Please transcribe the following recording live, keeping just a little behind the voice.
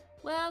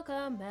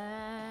Welcome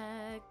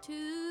back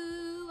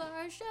to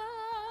our show.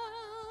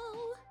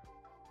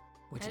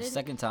 Which is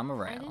second time I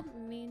around.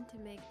 didn't mean to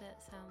make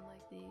that sound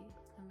like the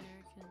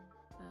American.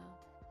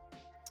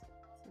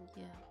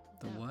 Yeah.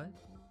 The what?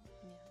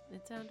 Yeah,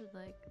 it sounded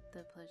like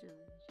the Pledge of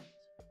Allegiance.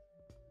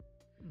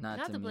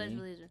 Not to the me. Pledge of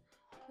Allegiance.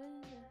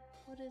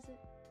 What is it?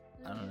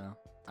 I don't know.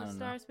 I The don't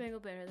Star know.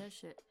 Spangled Banner. That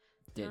shit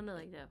sounded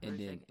like that for It a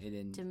did. second. It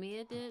didn't. To me,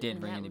 it did. Didn't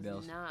and ring that any was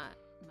bells. Not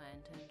my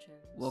intention.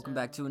 Welcome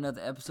back to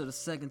another episode of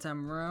Second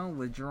Time Around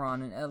with Jerron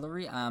and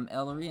Ellery. I'm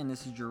Ellery and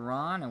this is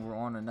Jerron, and we're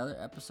on another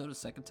episode of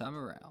Second Time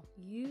Around.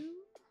 You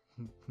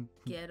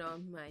get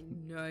on my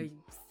nerves.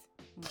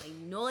 My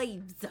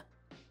nerves.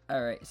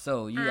 All right,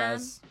 so you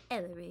guys,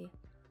 Ellery.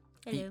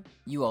 Hello.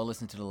 you all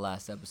listened to the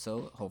last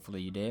episode.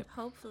 Hopefully you did.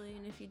 Hopefully,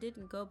 and if you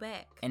didn't, go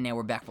back. And now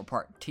we're back for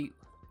part 2.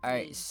 All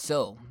right,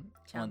 so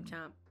on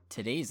Chomp.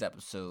 today's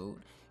episode,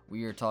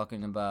 we are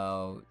talking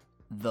about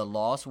The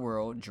Lost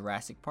World,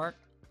 Jurassic Park,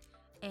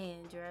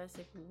 And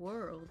Jurassic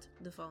World,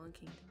 The Fallen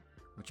Kingdom.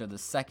 which are the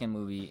second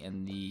movie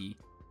in the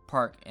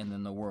Park and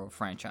then the World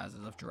franchises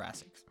of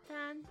Jurassic.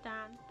 Dun, dun,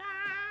 dun.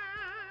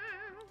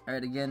 All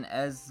right, again,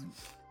 as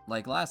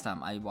like last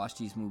time, I watched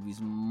these movies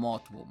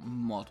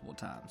multiple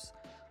times,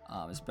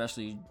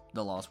 especially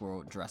The Lost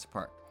World, Jurassic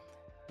Park.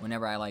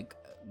 Whenever I like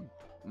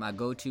my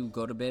go to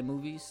bed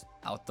movies,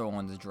 I'll throw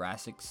on the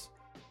Jurassics,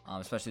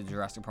 especially the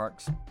Jurassic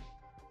Parks,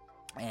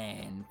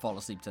 and fall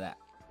asleep to that,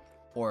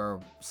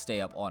 or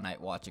stay up all night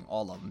watching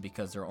all of them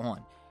because they're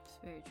on, It's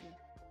very true.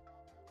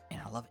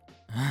 and I love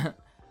it.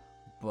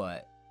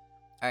 But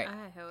all right,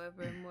 I,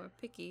 however, am more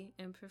picky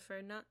and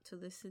prefer not to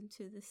listen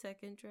to the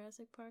second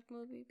Jurassic Park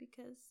movie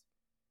because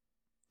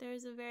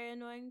there's a very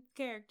annoying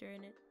character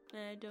in it,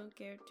 and I don't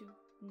care to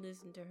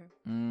listen to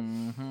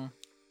her.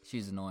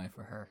 She's annoying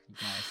for her, you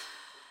guys.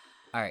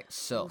 All right,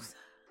 so Oops.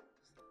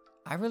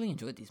 I really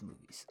enjoyed these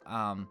movies.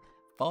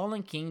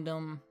 Fallen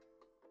Kingdom.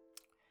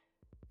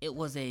 It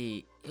was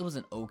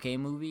an okay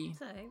movie.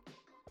 It's alright.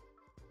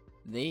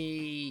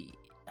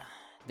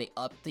 They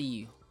upped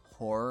the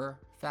horror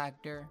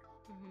factor,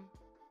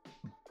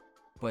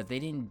 but they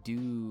didn't.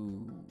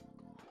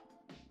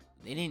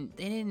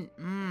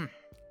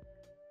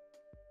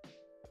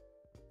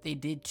 They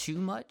did too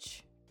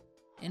much,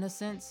 in a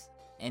sense,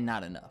 and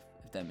not enough.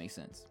 If that makes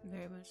sense.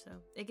 Very much so.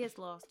 It gets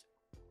lost.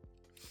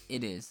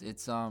 It is.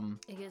 It's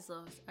It gets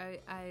lost.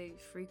 I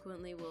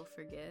frequently will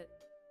forget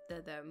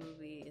that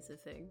movie is a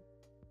thing.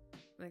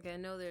 Like, I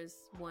know there's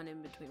one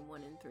in between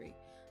 1 and 3,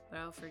 but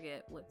I'll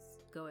forget what's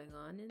going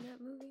on in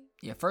that movie.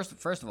 Yeah, first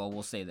of all,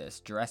 we'll say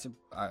this: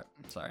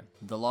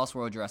 The Lost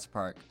World Jurassic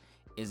Park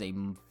is a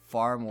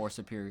far more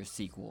superior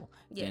sequel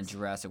than Yes.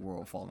 Jurassic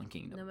World Fallen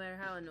Kingdom. No matter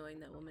how annoying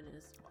that woman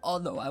is.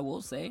 Although I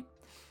will say,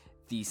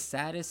 the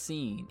saddest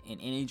scene in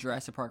any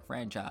Jurassic Park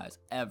franchise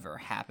ever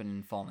happened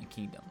in Fallen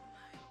Kingdom,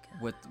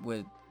 with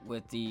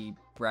the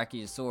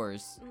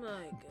Brachiosaurus My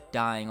God.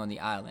 dying on the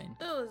island.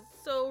 That was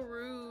so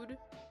rude.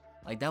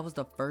 Like, that was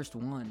the first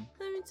one.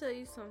 Let me tell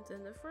you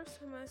something. The first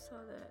time I saw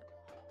that,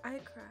 I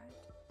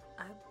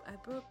cried. I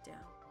broke down.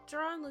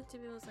 John looked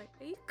at me and was like,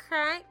 "Are you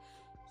crying?"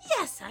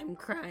 Yes, I'm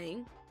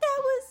crying. That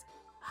was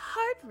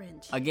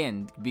heart-wrenching.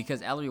 Again,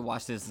 because Ellery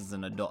watched this as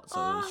an adult,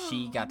 so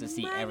she got to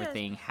see my gosh.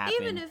 everything happen.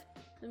 Even if,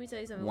 let me tell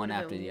you something, one it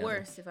would after have the been other.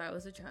 worse if I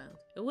was a child.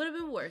 It would have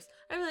been worse.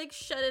 I'd be like,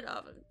 shut it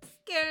off. I'm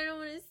scared. I don't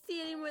want to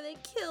see anymore. They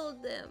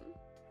killed them.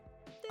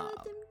 They let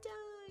them die.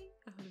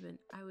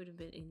 I would have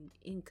been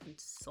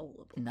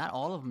inconsolable. Not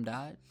all of them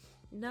died.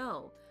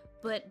 No,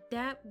 but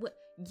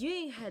you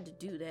ain't had to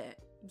do that.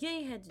 You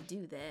ain't had to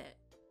do that.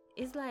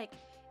 It's like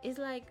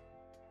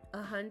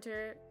a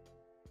hunter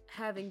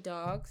having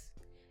dogs,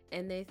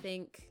 and they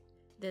think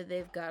that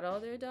they've got all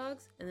their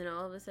dogs, and then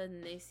all of a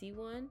sudden they see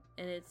one,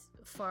 and it's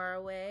far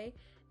away,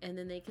 and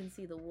then they can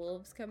see the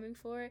wolves coming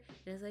for it,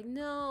 and it's like,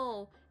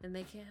 no, and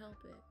they can't help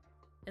it,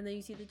 and then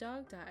you see the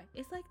dog die.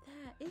 It's like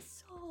that.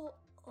 It's so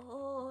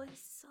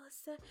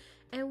sad.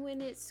 And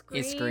when it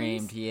screams, It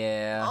screamed,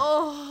 yeah.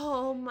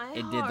 oh, my heart.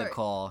 It did the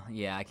call.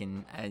 Yeah,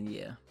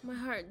 yeah. My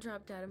heart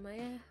dropped out of my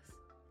ass.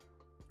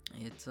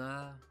 It's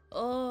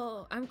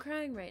Oh, I'm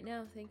crying right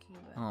now thinking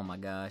about it. oh my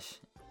gosh.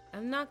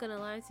 I'm not gonna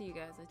lie to you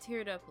guys. I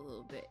teared up a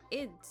little bit.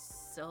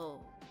 It's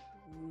so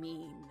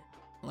mean.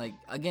 Like,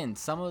 again,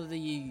 some of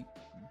the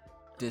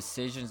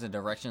decisions and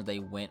directions they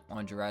went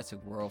on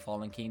Jurassic World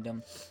Fallen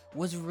Kingdom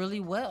was really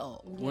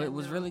well. Yeah, It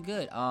was no. really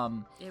good.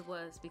 It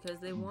was because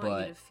they want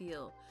But- you to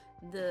feel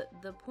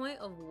the point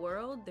of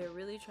world. They're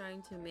really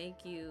trying to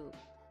make you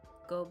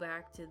go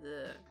back to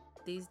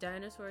these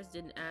dinosaurs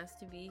didn't ask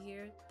to be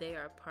here. They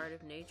are part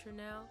of nature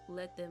now.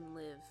 Let them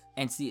live.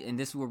 and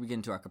this is where we get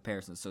into our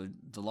comparison. So,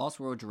 The Lost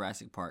World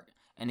Jurassic Park,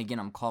 and again,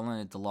 I'm calling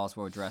it The Lost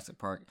World Jurassic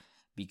Park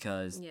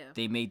because Yeah.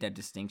 they made that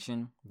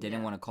distinction. They didn't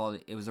Yeah. want to call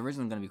it. It was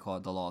originally going to be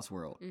called The Lost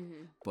World,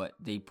 but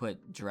they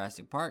put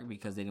Jurassic Park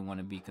because they didn't want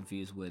to be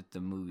confused with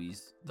the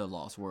movies The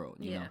Lost World.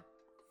 You know.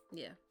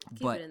 Yeah. Keep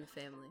But it in the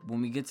family.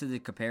 when we get to the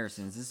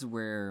comparisons, this is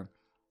where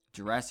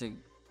Jurassic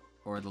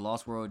or The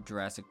Lost World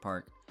Jurassic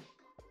Park,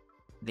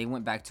 they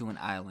went back to an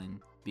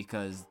island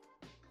because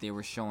they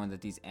were showing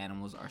that these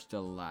animals are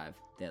still alive.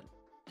 That,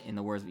 in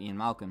the words of Ian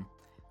Malcolm,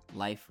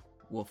 life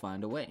will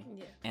find a way.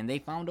 Yeah. And they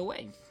found a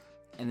way.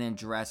 And then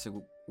Jurassic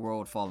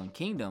World Fallen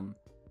Kingdom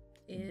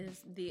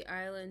is the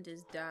island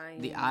is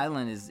dying. The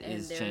island is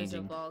there's changing. There's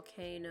a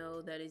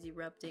volcano that is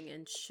erupting,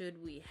 and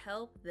should we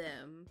help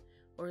them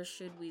or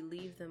should we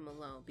leave them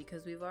alone?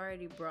 Because we've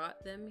already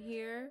brought them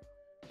here,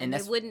 and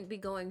they wouldn't be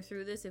going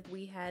through this if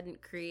we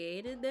hadn't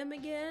created them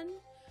again.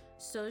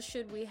 So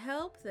should we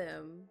help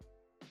them,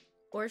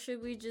 or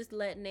should we just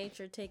let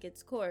nature take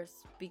its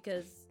course?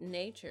 Because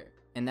nature.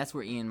 And that's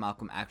where Ian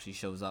Malcolm actually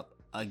shows up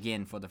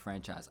again for the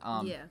franchise.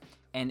 Yeah.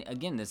 And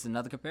again, this is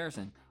another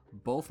comparison.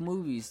 Both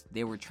movies,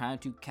 they were trying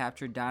to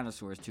capture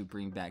dinosaurs to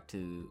bring back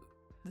to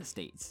the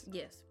States.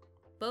 Yes.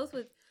 Both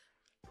with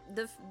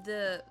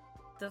the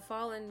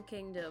Fallen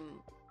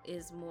Kingdom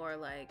is more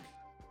like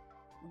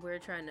we're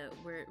trying to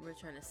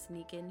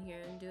sneak in here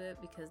and do it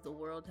because the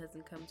world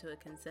hasn't come to a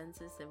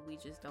consensus, and we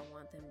just don't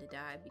want them to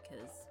die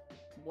because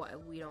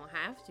we don't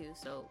have to,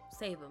 so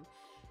save them.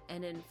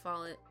 And in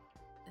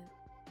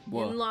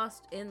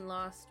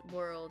Lost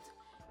World,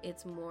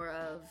 it's more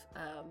of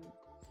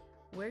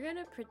we're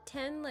gonna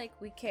pretend like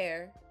we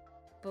care,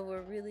 but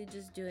we're really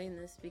just doing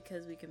this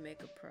because we can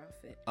make a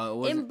profit.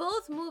 In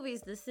both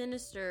movies, the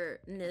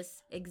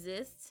sinisterness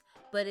exists,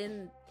 but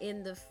in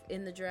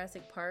the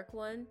Jurassic Park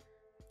one,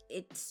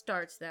 it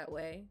starts that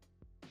way.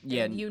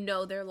 Yeah, and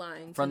they're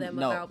lying to them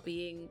about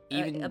being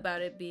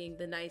about it being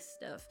the nice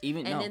stuff.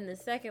 In the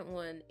second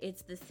one,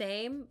 it's the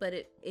same, but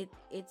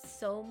it's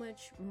so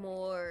much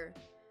more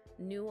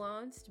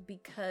nuanced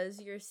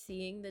because you're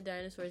seeing the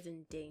dinosaurs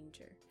in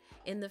danger.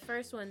 In the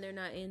first one, they're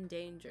not in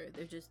danger;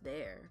 they're just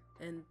there,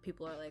 and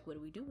people are like, "What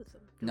do we do with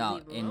them? Do we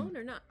leave them alone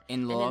or not?"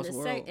 In Lost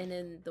World, and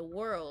in the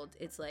world,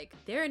 it's like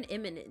they're in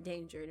imminent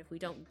danger, and if we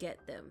don't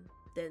get them,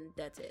 then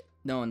that's it.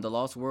 No, in the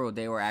Lost World,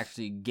 they were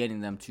actually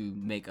getting them to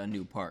make a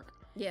new park.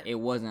 Yeah, it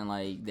wasn't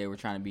like they were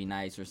trying to be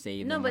nice or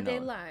save them. No, but they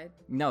lied.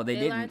 No, they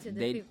didn't. Lied to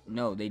the people.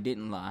 No, they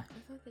didn't lie.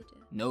 I thought they did.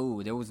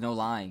 No, there was no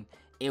lying.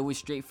 It was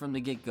straight from the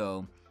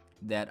get-go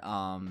that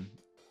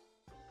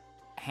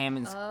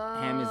Hammond's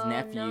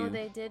nephew. No,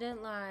 they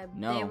didn't lie.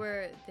 No, they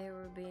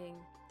were being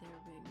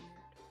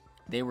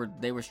weird.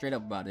 They were straight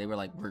up about it. They were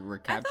like, we're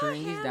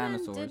capturing these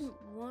dinosaurs. Hammond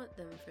didn't want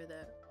them for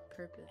that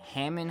purpose.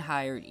 Hammond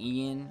hired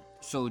Ian.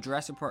 So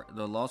Jurassic Park,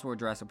 the Lost World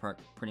Jurassic Park,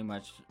 pretty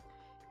much.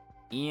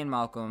 Ian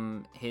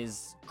Malcolm,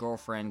 his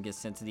girlfriend gets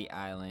sent to the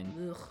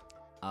island.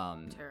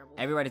 Ugh. Terrible.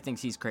 Everybody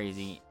thinks he's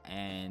crazy,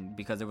 and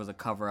because there was a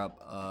cover up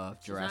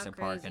of Jurassic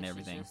Park and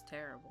everything. She's just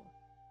terrible.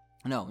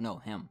 No,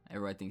 him.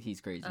 Everybody thinks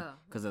he's crazy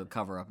because of the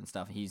cover up and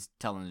stuff. He's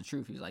telling the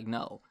truth. He's like,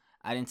 no,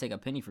 I didn't take a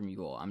penny from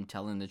you all. I'm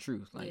telling the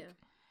truth. Like,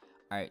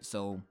 all right,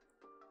 so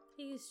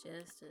he's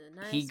just a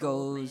nice he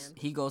old man.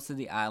 He goes to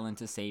the island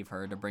to save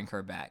her, to bring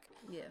her back.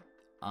 Yeah.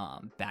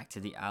 Back to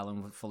the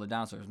island full of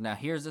dinosaurs. Now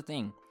here's the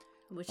thing.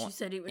 Which you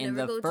said he would in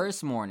never the go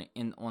first morning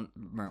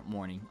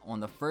on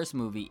the first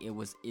movie, it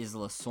was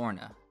Isla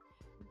Sorna,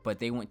 but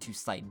they went to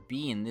Site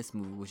B in this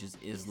movie, which is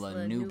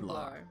Isla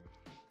Nublar.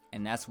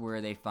 And that's where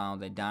they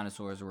found that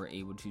dinosaurs were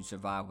able to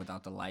survive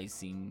without the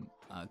lysine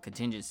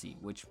contingency,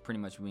 which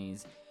pretty much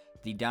means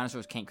the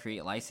dinosaurs can't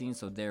create lysine,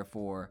 so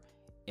therefore,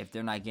 if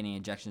they're not getting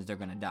injections, they're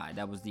going to die.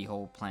 That was the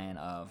whole plan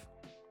of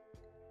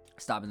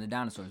stopping the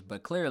dinosaurs.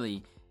 But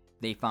clearly,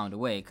 they found a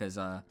way, because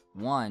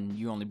one,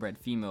 you only bred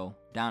female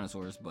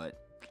dinosaurs, but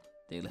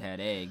they had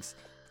eggs.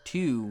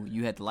 Two,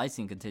 you had the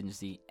lysine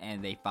contingency,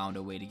 and they found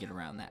a way to get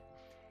around that.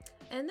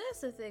 And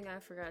that's the thing I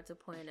forgot to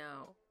point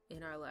out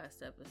in our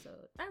last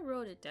episode. I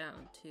wrote it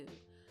down too.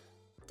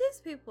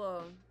 These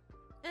people,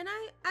 and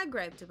I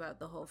griped about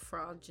the whole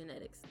frog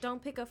genetics.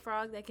 Don't pick a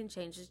frog that can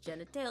change its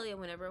genitalia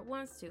whenever it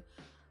wants to.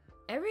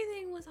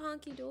 Everything was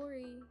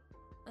honky-dory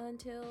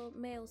until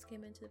males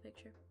came into the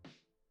picture.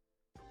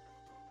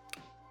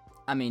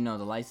 I mean, no,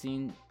 the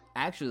lysine...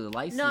 Actually, the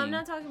lysine... No, I'm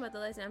not talking about the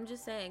lysine. I'm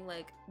just saying,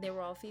 like, they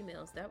were all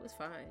females. That was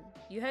fine.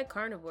 You had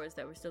carnivores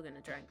that were still going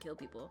to try and kill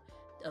people,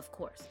 of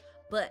course.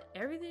 But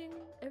everything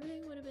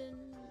would have been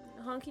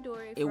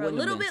honky-dory for a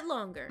little bit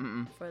longer.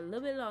 For a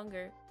little bit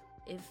longer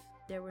if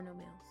there were no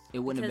males. It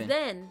wouldn't have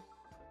been.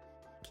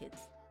 Because then,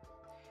 kids.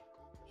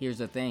 Here's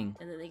the thing.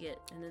 And then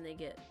they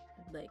get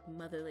like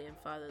motherly and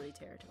fatherly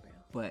territorial.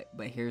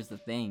 But here's the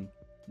thing.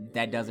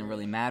 That doesn't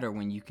really matter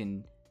when you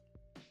can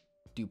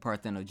do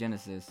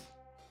parthenogenesis.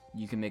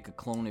 You can make a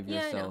clone of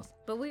yourself. I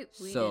know. But we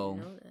didn't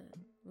know that.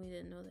 We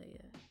didn't know that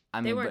yet. I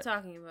mean, they weren't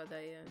talking about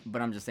that yet.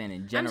 But I'm just saying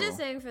in general. I'm just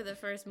saying for the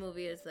first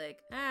movie, it's like,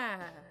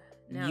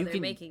 now they're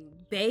making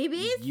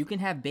babies? You can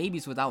have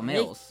babies without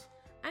males.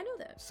 I know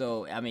that.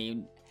 So, I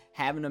mean,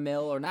 having a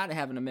male or not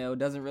having a male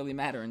doesn't really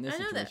matter in this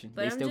situation.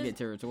 They still get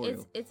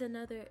territorial. It's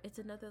another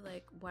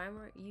like, why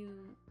weren't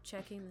you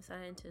checking the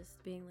scientists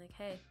being like,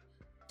 hey,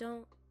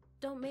 don't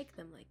make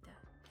them like that.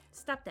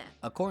 Stop that.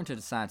 According to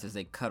the scientists,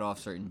 they cut off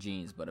certain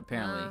genes, but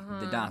apparently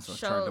the dinosaurs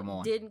turned them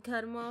on. Didn't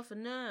cut them off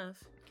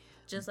enough.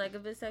 Just like a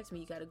vasectomy,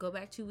 you got to go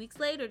back 2 weeks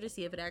later to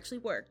see if it actually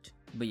worked.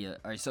 But yeah,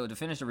 all right, so to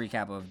finish the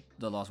recap of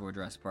the Lost World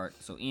Jurassic Park,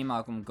 so Ian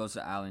Malcolm goes to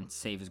the island to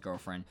save his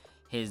girlfriend.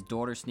 His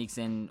daughter sneaks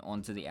in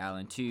onto the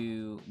island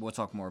too. We'll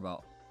talk more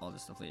about all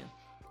this stuff later.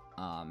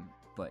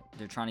 But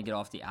they're trying to get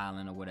off the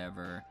island or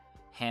whatever.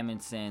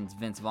 Hammond sends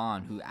Vince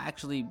Vaughn, who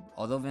actually,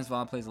 although Vince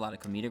Vaughn plays a lot of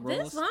comedic roles,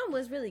 Vince Vaughn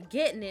was really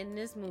getting it in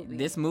this movie.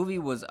 This movie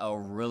was a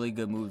really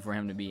good movie for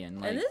him to be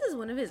in. And this is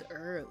one of his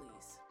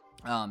earlies.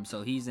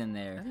 So he's in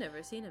there. I've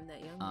never seen him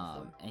that young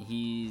before. And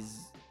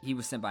he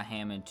was sent by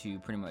Hammond to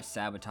pretty much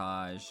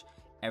sabotage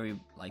the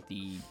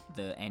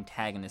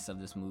antagonists of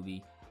this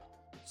movie,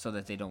 so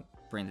that they don't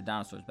bring the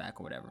dinosaurs back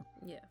or whatever.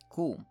 Yeah.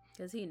 Cool.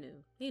 Because he knew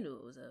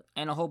what was up.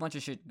 And a whole bunch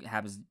of shit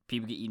happens.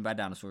 People get eaten by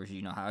dinosaurs.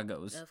 You know how it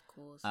goes. Of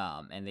course.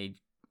 And they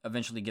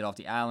eventually get off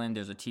the island.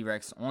 There's a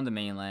T-Rex on the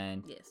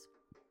mainland. Yes.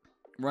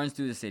 Runs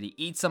through the city.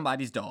 Eats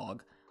somebody's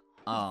dog.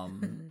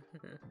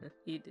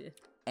 He did.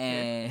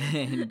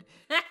 And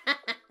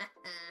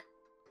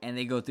and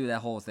they go through that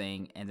whole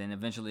thing. And then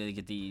eventually they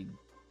get the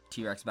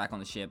T-Rex back on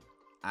the ship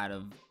out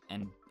of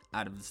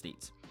the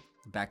States.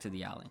 Back to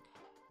the island.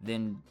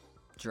 Then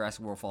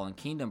Jurassic World Fallen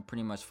Kingdom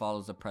pretty much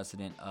follows the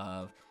precedent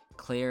of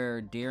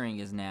Claire Dearing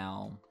is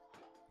now...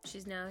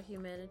 She's now a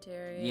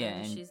humanitarian. Yeah,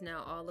 and she's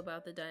now all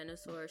about the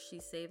dinosaurs. She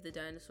saved the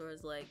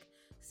dinosaurs like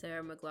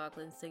Sarah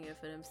McLachlan singing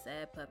for them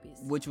sad puppies.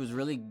 Which was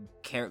really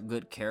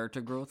good character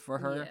growth for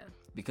her. Yeah.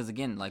 Because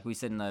again, like we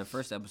said in the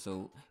first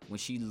episode, when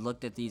she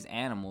looked at these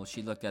animals,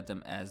 she looked at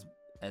them as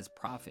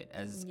profit,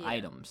 as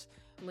items.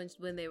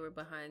 When they were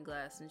behind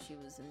glass and she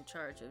was in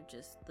charge of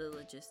just the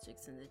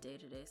logistics and the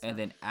day-to-day stuff. And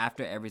then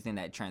after everything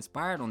that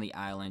transpired on the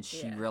island,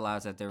 she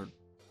realized that they're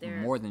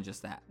more than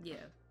just that. Yeah.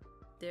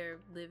 They're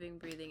living,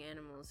 breathing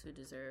animals who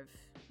deserve,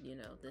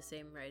 the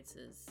same rights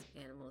as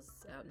animals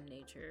out in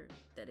nature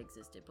that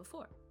existed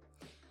before.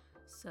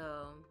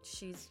 So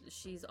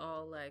she's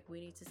all like, we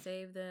need to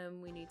save them.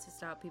 We need to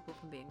stop people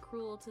from being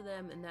cruel to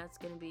them. And that's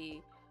going to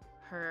be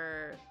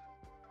her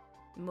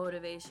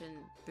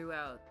motivation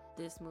throughout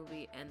this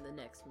movie and the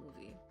next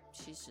movie.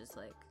 She's just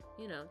like,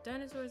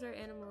 dinosaurs are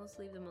animals,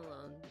 leave them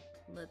alone,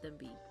 let them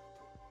be.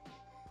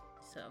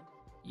 So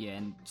yeah,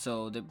 and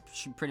so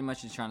she pretty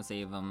much is trying to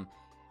save them.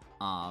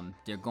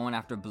 They're going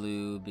after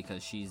Blue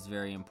because she's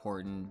very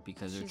important,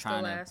 because they're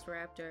trying to... She's the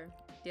last raptor.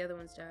 The other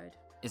ones died.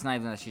 It's not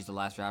even that she's the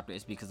last raptor,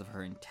 it's because of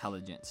her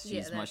intelligence.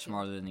 She's much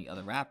smarter than the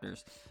other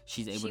rapters.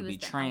 She's able to be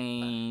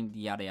trained,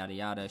 yada yada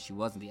yada. She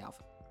wasn't the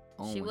alpha.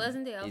 She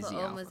wasn't the alpha.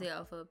 Owen was the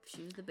alpha.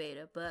 She was the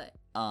beta, but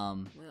we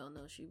all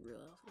know she's real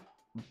alpha.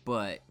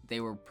 But they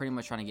were pretty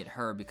much trying to get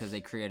her because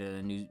they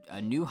created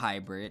a new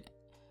hybrid,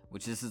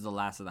 which this is the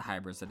last of the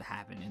hybrids that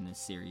happened in this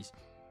series.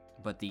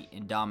 But the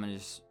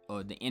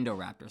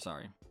Indoraptor,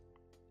 sorry,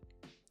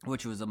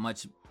 which was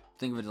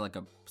think of it like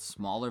a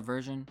smaller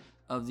version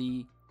of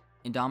the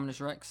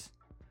Indominus Rex,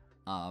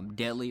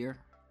 deadlier,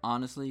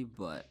 honestly,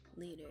 but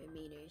leaner,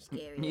 meaner,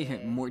 scarier.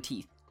 Yeah, more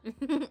teeth.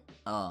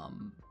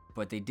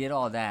 But they did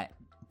all that,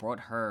 brought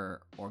her,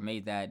 or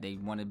made that, they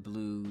wanted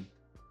Blue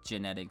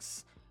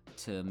genetics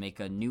to make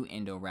a new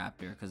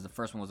Indoraptor, because the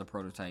first one was a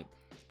prototype,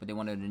 but they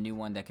wanted a new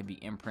one that could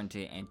be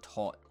imprinted and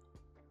taught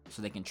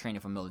so they can train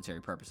it for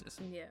military purposes.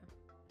 Yeah.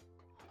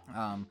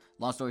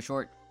 Long story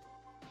short,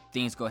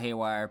 things go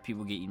haywire,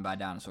 people get eaten by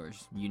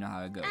dinosaurs. You know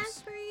how it goes.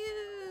 As per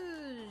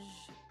usual.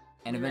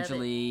 And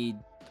eventually,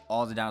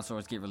 all the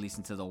dinosaurs get released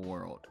into the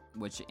world,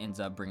 which ends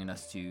up bringing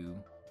us to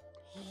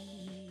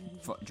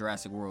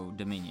Jurassic World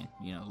Dominion,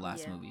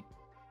 last movie.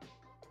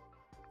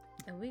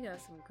 And we got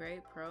some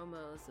great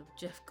promos of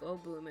Jeff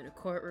Goldblum in a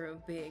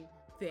courtroom being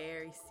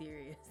very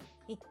serious.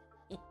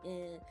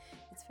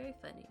 It's very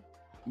funny.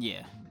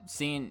 Yeah,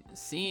 seeing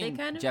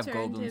Jeff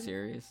Goldblum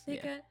serious.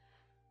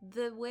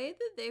 The way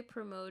that they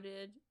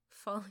promoted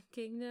Fallen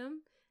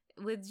Kingdom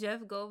with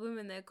Jeff Goldblum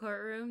in that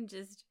courtroom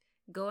just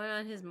going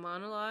on his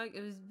monologue,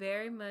 it was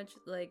very much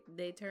like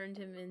they turned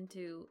him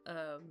into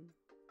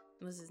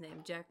what's his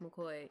name, Jack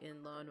McCoy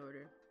in Law and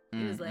Order.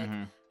 He was like,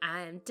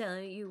 I am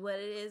telling you what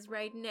it is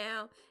right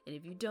now, and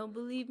if you don't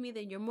believe me,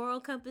 then your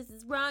moral compass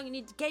is wrong. You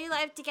need to get your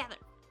life together.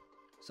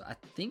 So I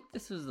think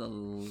this was the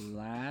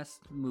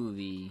last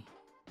movie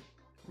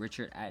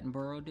Richard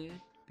Attenborough did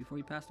before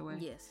he passed away.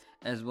 Yes.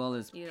 As well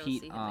as you don't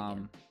Pete. See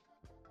him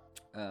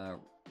again.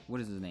 What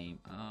is his name?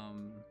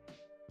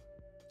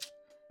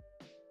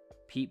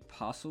 Pete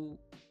Postlethwaite.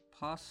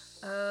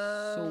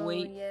 Oh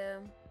yeah.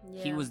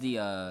 He was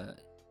the.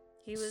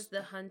 He was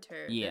the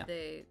hunter that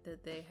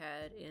they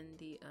had in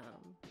the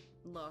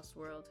Lost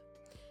World.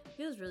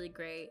 He was really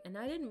great, and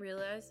I didn't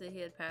realize that he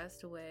had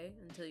passed away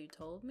until you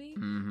told me.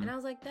 Mm-hmm. And I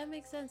was like, that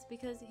makes sense,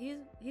 because he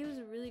was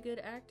a really good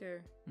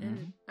actor,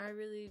 and I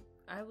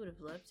would have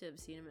loved to have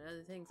seen him in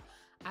other things.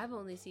 I've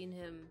only seen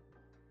him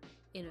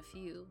in a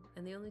few,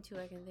 and the only two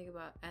I can think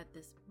about at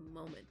this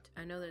moment.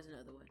 I know there's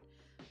another one,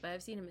 but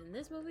I've seen him in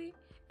this movie,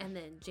 and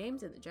then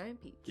James and the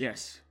Giant Peach.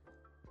 Yes.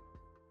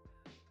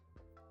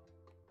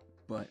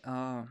 But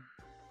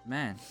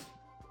man,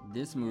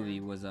 this movie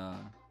was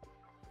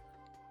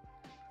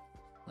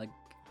like,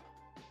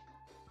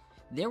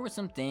 there were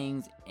some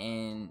things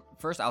in.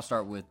 First, I'll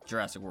start with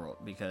Jurassic World,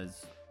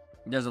 because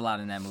there's a lot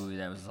in that movie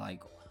that was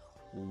like,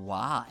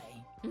 why?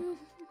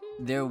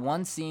 There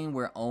one scene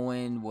where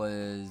Owen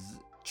was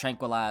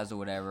tranquilized or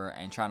whatever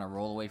and trying to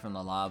roll away from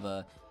the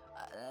lava.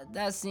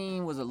 That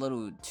scene was a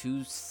little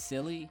too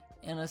silly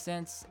in a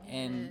sense,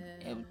 and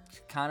it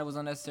kind of was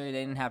unnecessary. They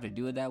didn't have to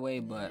do it that way,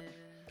 but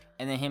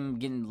and then him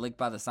getting licked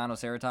by the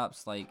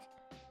Sinoceratops, like,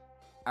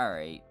 all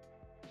right,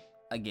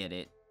 I get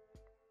it.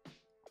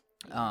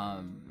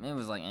 It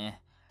was like,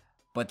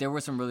 but there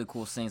were some really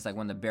cool scenes, like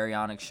when the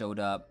Baryonyx showed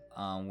up,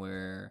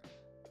 where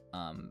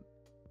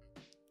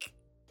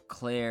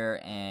Claire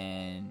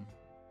and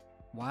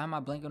why am I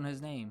blanking on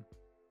his name?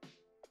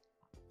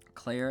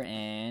 Claire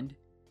and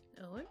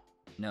Owen?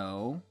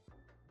 No.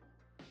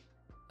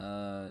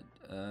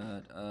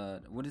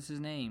 What is his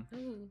name?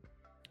 Ooh.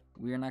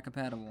 We are not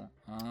compatible.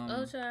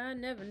 child, I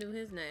never knew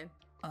his name.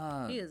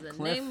 He is a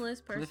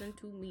nameless person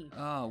to me.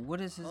 Oh,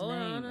 what is his Hold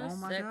name? on a Oh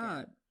my second.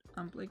 god.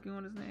 I'm blanking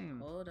on his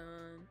name. Hold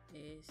on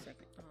a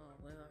second. Oh,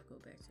 well, I'll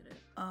go back to that.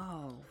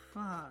 Oh,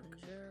 fuck.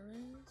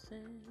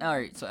 Jurassic.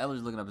 Alright, so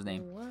Eller's looking up his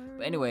name.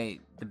 But anyway,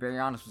 the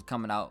Baryonyx was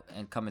coming out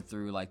and coming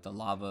through like the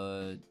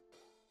lava,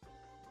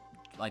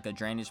 like a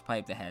drainage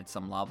pipe that had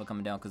some lava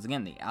coming down. Because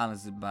again, the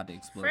island's about to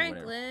explode.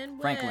 Franklin,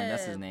 Franklin,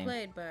 that's his name.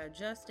 Played by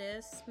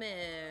Justice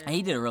Smith. And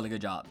he did a really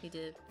good job. He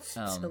did. It's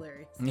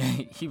hilarious.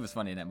 He was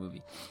funny in that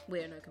movie.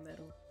 We are not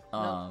compatible.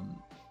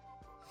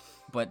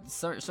 But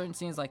certain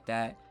scenes like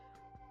that.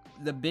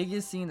 The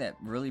biggest scene that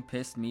really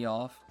pissed me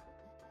off,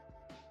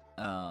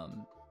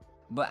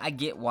 but I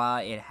get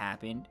why it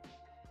happened,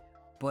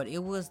 but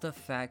it was the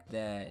fact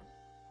that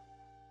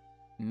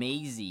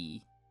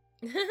Maisie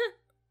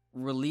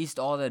released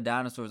all the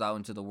dinosaurs out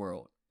into the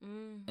world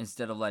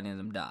instead of letting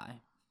them die.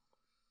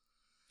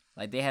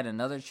 Like, they had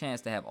another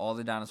chance to have all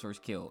the dinosaurs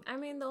killed. I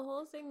mean, the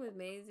whole thing with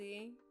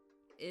Maisie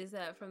is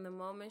that from the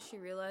moment she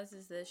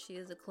realizes that she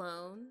is a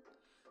clone,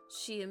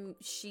 she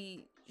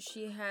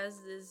has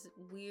this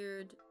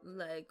weird,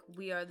 like,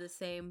 we are the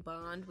same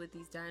bond with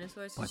these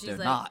dinosaurs. But she's they're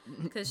like, not.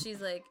 Because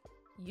she's like,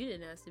 you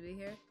didn't ask to be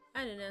here.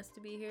 I didn't ask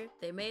to be here.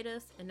 They made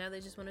us, and now they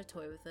just want to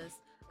toy with us.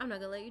 I'm not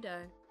gonna let you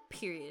die.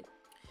 Period.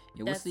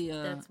 Yeah, what's the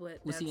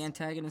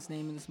antagonist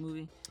name in this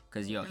movie?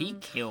 Because he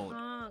killed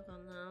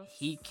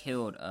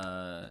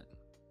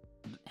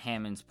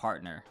Hammond's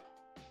partner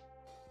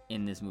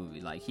in this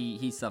movie. Like,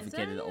 he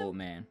suffocated the old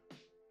man.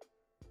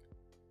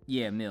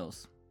 Yeah,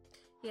 Mills.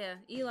 Yeah,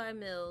 Eli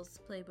Mills,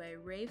 played by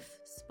Rafe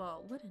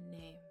Spall. What a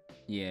name.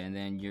 Yeah, and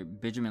then your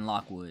Benjamin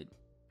Lockwood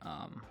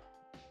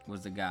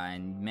was the guy,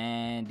 and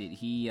man, did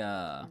he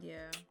get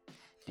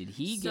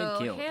killed.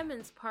 So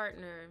Hammond's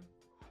partner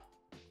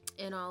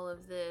in all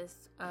of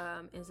this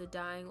is a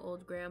dying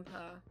old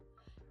grandpa,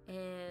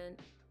 and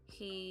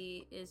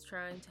he is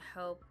trying to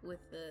help with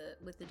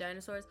the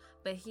dinosaurs,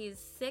 but he's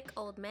sick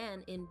old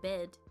man in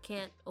bed,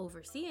 can't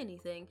oversee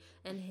anything,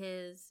 and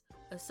his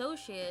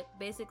associate,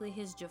 basically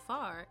his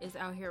Jafar, is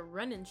out here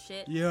running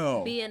shit,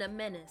 being a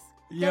menace.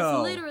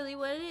 That's literally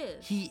what it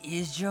is. He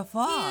is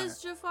Jafar. He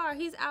is Jafar.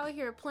 He's out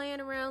here playing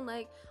around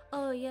like,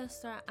 oh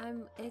yes, sir,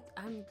 I'm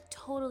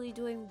totally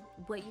doing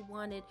what you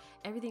wanted.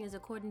 Everything is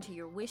according to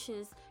your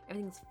wishes.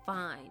 Everything's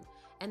fine.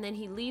 And then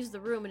he leaves the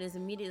room and is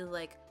immediately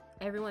like,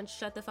 everyone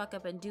shut the fuck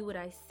up and do what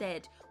I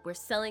said. We're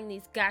selling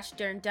these gosh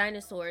darn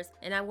dinosaurs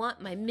and I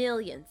want my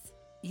millions.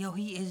 Yo,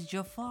 he is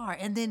Jafar.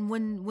 And then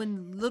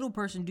when little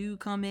person do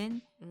come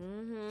in,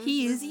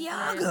 he is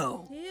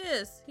Iago.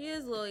 He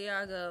is little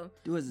Iago.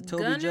 Was it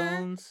Toby Gunnar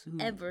Jones?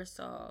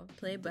 Eversol,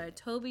 played by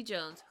Toby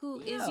Jones, who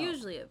is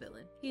usually a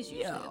villain. He's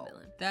usually a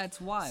villain.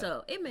 That's why.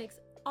 So it makes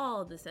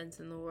all the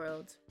sense in the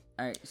world.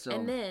 All right, so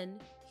and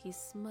then he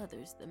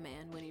smothers the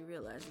man when he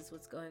realizes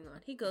what's going on.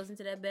 He goes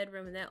into that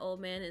bedroom and that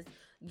old man is,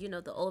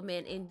 the old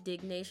man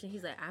indignation.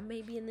 He's like, I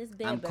may be in this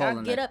bed, but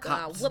I'll get up and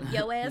I'll whoop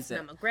your ass and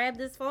I'm going to grab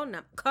this phone and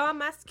I'm going to call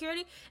my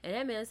security. And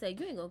that man said,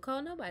 you ain't going to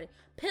call nobody.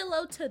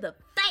 Pillow to the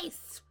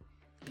face,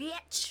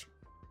 bitch.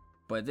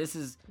 But this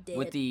is Dead.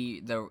 With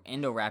the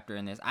Indoraptor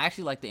in this. I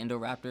actually like the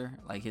Indoraptor,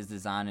 like his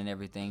design and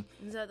everything.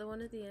 Is that the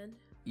one at the end?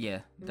 Yeah,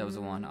 that was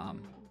the one.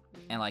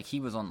 And like he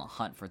was on the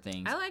hunt for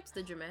things. I liked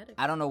the dramatic.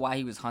 I don't know why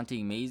he was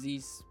hunting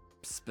Maisie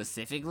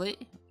specifically,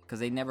 because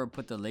they never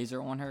put the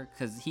laser on her.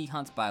 Because he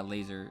hunts by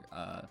laser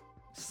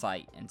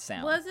sight and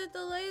sound. Was it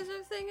the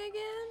laser thing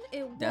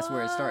again? That's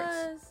where it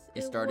starts.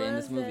 It started in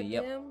this movie.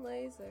 Yep. Damn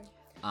laser.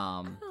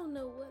 I don't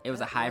know what. It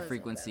was a high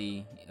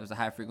frequency. It was a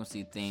high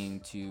frequency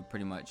thing to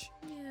pretty much.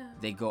 Yeah.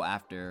 They go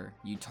after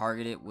you.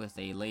 Target it with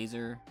a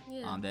laser.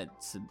 Yeah.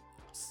 That's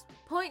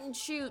point and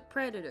shoot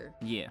predator.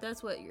 Yeah.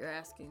 That's what you're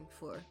asking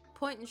for.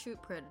 Point and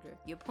shoot predator.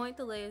 You point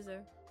the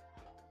laser,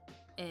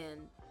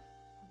 and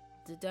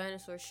the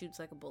dinosaur shoots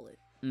like a bullet.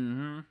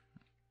 Mm-hmm.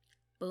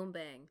 Boom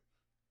bang.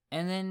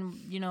 And then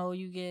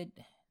you get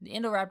the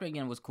Indoraptor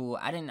again was cool.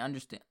 I didn't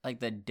understand like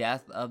the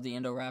death of the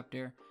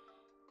Indoraptor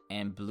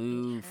and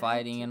Blue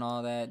fighting and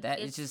all that.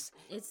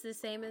 It's the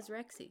same as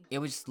Rexy. It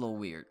was just a little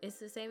weird. It's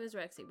the same as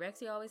Rexy.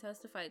 Rexy always has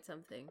to fight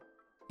something.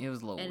 It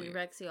was a little weird. And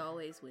Rexy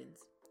always wins.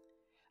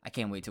 I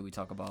can't wait till we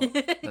talk about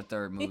the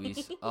third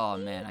movies. Oh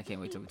man, I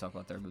can't wait till we talk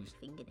about third movies. I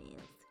think it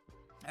is.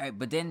 All right,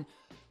 but then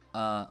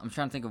I'm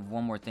trying to think of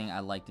one more thing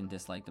I liked and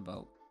disliked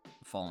about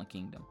Fallen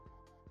Kingdom.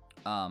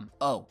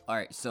 All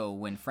right. So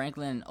when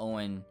Franklin and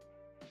Owen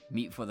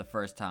meet for the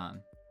first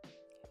time,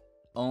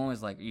 Owen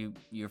was like, "You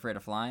afraid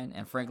of flying?"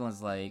 And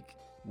Franklin's like,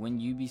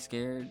 "Wouldn't you be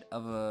scared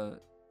of a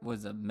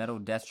metal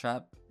death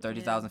trap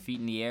 30,000 feet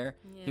in the air?"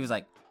 Yeah. He was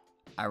like,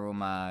 "I rode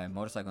my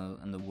motorcycle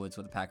in the woods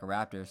with a pack of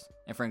raptors."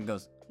 And Franklin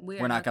goes,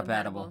 We're not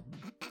compatible.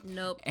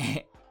 Nope.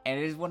 And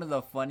it is one of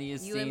the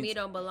funniest You scenes. and me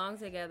don't belong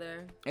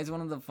together. It's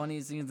one of the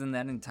funniest scenes in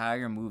that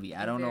entire movie.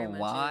 I don't know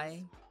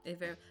why.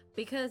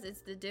 Because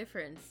it's the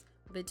difference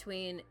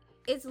between...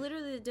 It's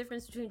literally the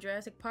difference between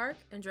Jurassic Park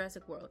and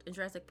Jurassic World. In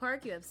Jurassic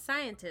Park, you have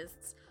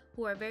scientists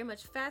who are very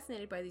much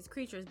fascinated by these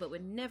creatures, but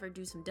would never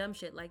do some dumb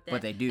shit like that.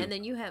 But they do. And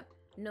then you have...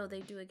 No, they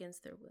do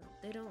against their will.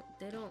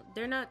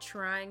 They're not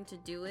trying to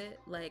do it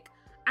like,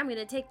 I'm going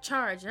to take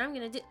charge and I'm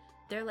going to do...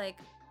 They're like,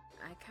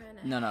 I kind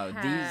of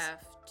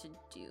have to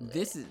do it.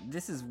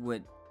 This is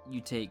what you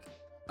take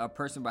a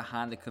person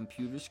behind the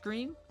computer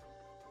screen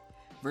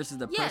versus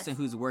the person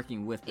who's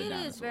working with the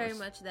dinosaurs. It is very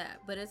much that,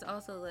 but it's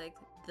also like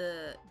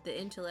the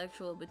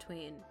intellectual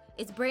between...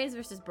 It's brains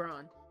versus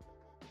brawn,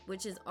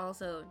 which is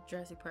also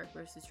Jurassic Park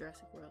versus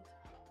Jurassic World.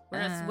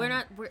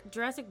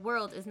 Jurassic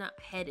World is not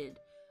headed.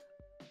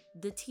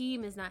 The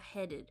team is not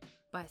headed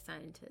by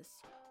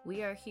scientists.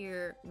 We are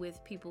here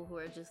with people who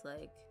are just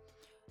like,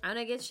 I'm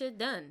gonna get shit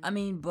done. I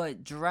mean,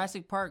 but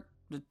Jurassic Park,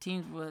 the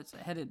team was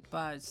headed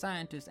by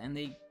scientists and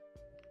they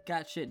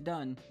got shit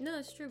done. No,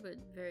 it's true, but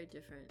very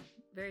different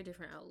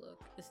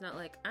outlook. It's not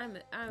like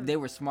they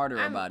were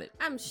smarter about it.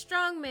 I'm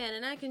strong man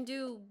and I can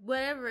do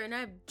whatever, and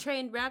I've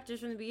trained raptors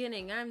from the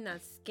beginning. I'm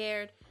not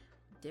scared.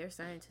 They're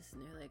scientists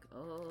and they're like,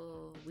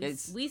 oh,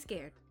 we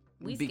scared.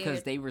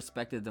 Because they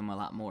respected them a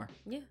lot more.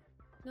 Yeah.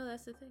 No,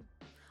 that's the thing.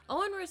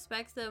 Owen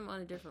respects them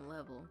on a different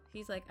level.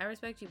 He's like, I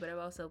respect you, but I've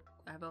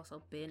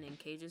also been in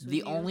cages with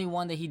you. The only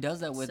one that he does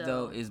that with,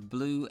 though, is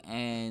Blue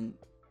and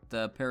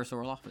the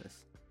Parasaurolophus.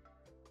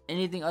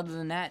 Anything other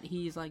than that,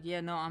 he's like, yeah,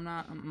 no, I'm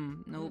not.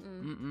 Nope.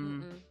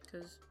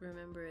 Because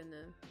remember,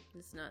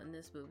 it's not in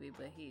this movie,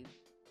 but he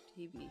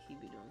be doing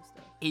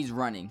stuff. He's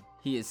running.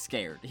 He is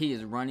scared. He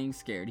is running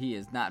scared. He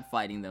is not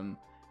fighting them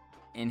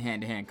in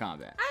hand-to-hand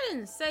combat. I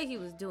didn't say he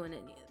was doing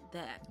any of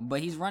that.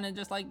 But he's running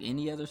just like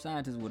any other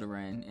scientist would have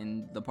ran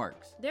in the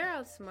parks. They're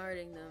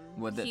outsmarting them.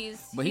 But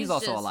he's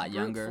also a lot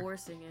younger.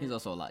 He's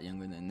also a lot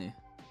younger than the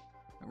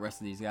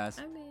rest of these guys.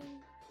 I mean,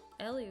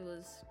 Ellie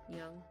was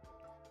young.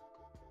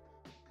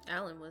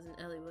 Alan wasn't.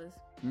 Ellie was.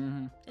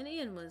 Mm-hmm. And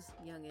Ian was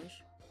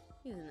youngish.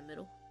 He was in the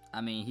middle.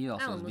 I mean, he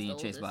also was being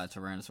chased by a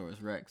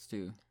Tyrannosaurus Rex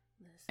too.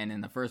 And in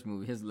the first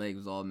movie, his leg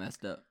was all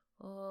messed up.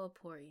 Oh,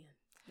 poor Ian.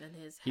 And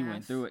he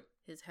went through it.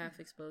 His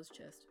half-exposed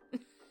chest.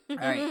 All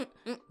right,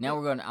 now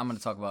I'm gonna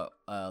talk about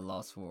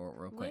Lost World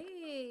real quick.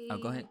 Wait. Oh,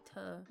 go ahead.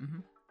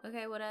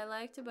 Okay, what I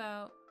liked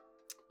about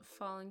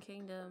Fallen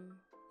Kingdom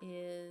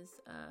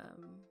is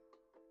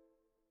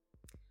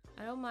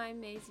I don't mind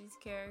Maisie's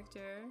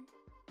character.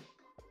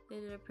 They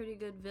did a pretty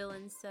good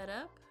villain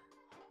setup.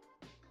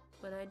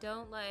 What I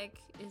don't like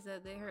is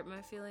that they hurt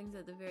my feelings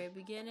at the very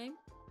beginning.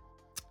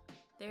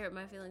 They hurt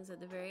my feelings at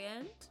the very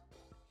end.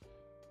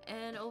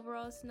 And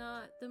overall, it's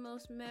not the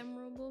most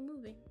memorable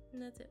movie.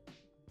 And that's it.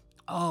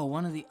 Oh,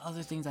 one of the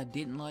other things I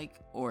didn't like,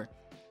 or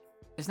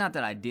it's not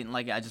that I didn't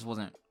like it, I just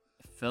wasn't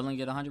feeling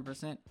it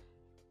 100%.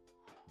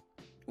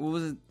 What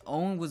was it?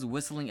 Owen was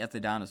whistling at the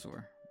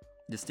dinosaur,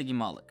 the Sticky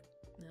Moloch,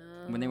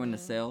 when they were in the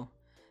cell.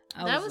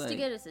 That was like, to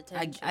get his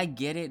attention. I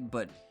get it,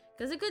 but...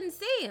 Because it couldn't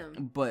see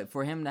him. But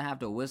for him to have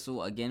to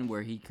whistle again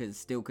where he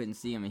still couldn't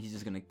see him and he's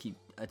just going to keep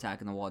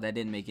attacking the wall, that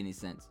didn't make any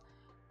sense.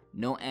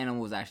 No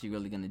animal was actually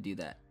really going to do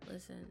that.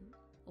 Listen,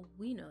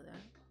 we know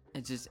that.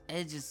 It just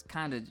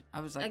kind of,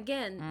 I was like...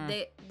 Again,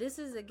 this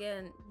is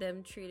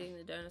them treating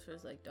the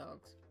dinosaurs like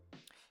dogs.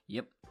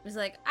 Yep. It's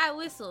like, I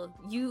whistle.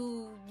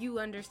 You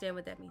understand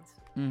what that means.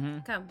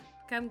 Mm-hmm.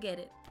 Come get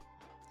it.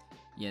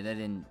 Yeah, that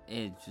didn't,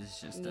 it was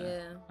just...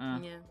 Yeah,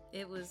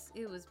 it was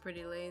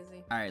pretty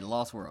lazy. All right,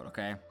 Lost World,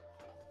 okay?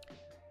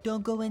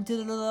 Don't go into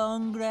the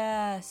long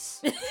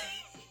grass.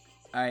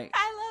 All right.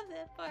 I love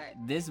that part.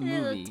 This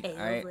movie, all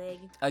right?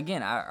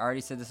 Again, I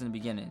already said this in the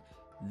beginning.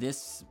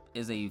 This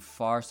is a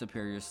far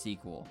superior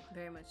sequel,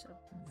 very much so,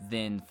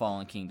 than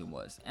Fallen Kingdom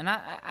was. And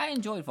I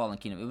enjoyed Fallen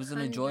Kingdom. It was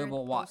an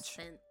enjoyable watch.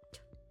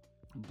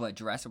 But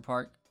Jurassic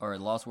Park, or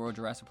Lost World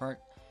Jurassic Park,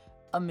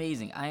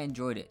 amazing. I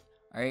enjoyed it,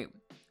 all right?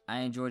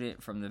 I enjoyed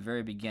it from the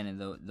very beginning.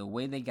 The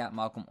way they got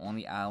Malcolm on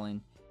the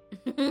island.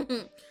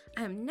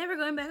 I'm never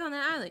going back on the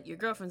island. Your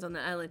girlfriend's on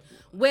the island.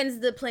 When's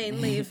the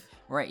plane leave?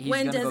 Right,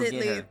 when does it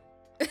leave?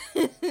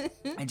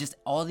 And just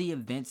all the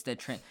events that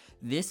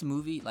this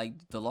movie, like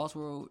the Lost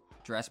World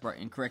Jurassic Park,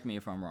 and correct me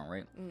if I'm wrong,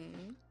 right?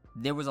 Mm-hmm.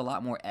 There was a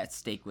lot more at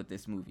stake with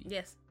this movie.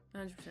 Yes,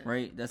 100%.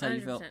 Right? That's how 100%.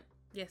 You felt?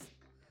 Yes.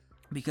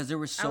 Because there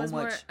was so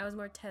much... I was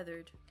more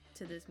tethered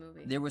to this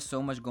movie. There was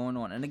so much going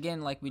on. And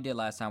again, like we did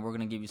last time, we're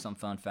going to give you some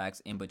fun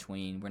facts in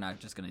between. We're not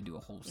just going to do a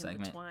whole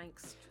segment. One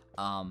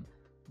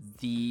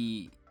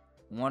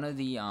of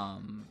the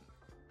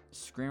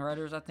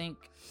screenwriters, I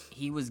think,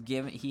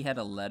 he had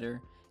a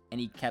letter, and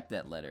he kept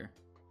that letter.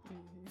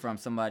 from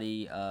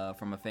somebody,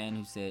 from a fan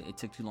who said it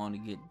took too long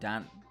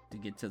to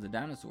get to the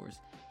dinosaurs.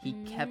 He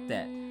kept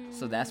that,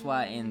 so that's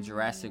why in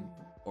Jurassic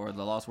or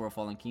the Lost World: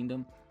 Fallen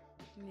Kingdom,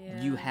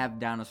 you have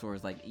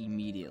dinosaurs like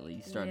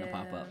immediately starting to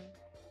pop up.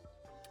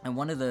 And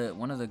one of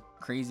the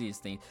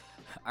craziest things,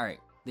 all right,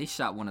 they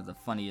shot one of the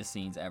funniest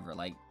scenes ever.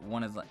 Like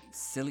one of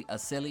a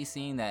silly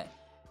scene that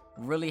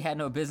really had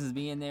no business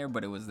being there,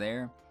 but it was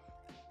there.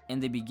 In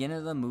the beginning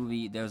of the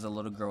movie, there was a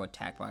little girl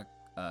attacked by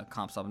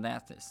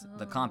Compsognathus,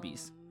 the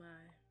Compies.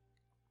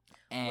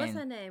 And what's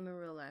her name in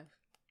real life?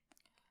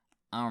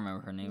 I don't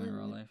remember her name in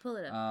real life. Pull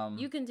it up.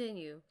 You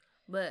continue.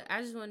 But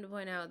I just wanted to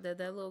point out that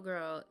little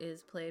girl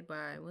is played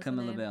by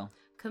Camilla Bell.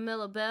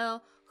 Camilla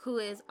Bell, who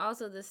is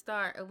also the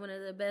star of one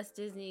of the best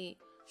Disney.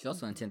 She's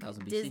also in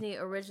 10,000 BC. Disney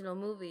original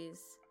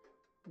movies,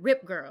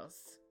 Rip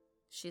Girls.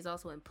 She's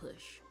also in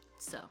Push.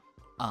 So,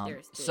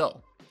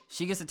 so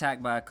she gets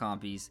attacked by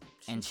compies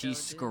and she's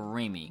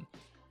screaming,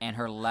 and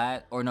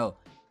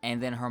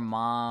and then her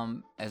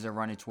mom, as they're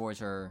running towards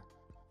her,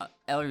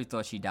 Ellery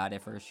thought she died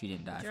at first. She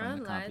didn't die from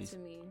the compies. Lied to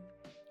me.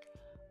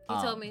 He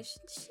told me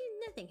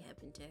nothing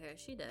happened to her.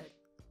 She died.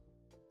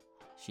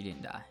 She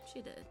didn't die.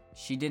 She did.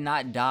 She did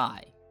not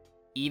die.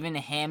 Even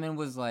Hammond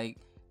was like,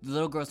 the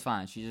little girl's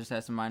fine. She just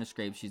has some minor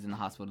scrapes. She's in the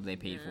hospital. They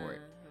paid for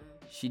it.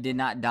 She did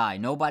not die.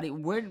 Nobody.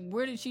 Where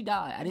did she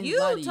die? I didn't.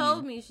 You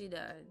told me she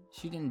died.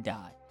 She didn't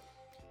die.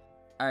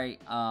 All right.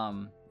 It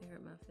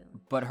hurt my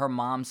feelings. But her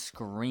mom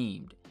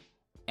screamed,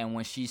 and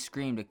when she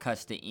screamed, it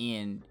cuts to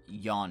Ian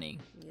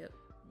yawning. Yep.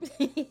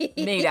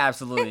 Made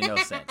absolutely no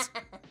sense.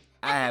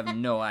 I have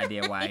no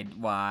idea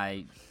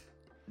why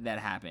that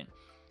happened.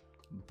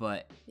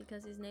 But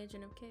because he's an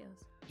agent of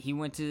chaos. He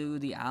went to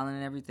the island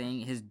and everything.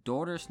 His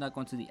daughter snuck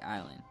onto the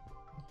island.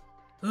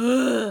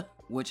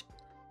 Which,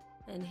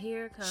 and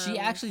here comes, she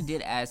actually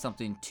did add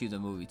something to the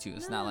movie too.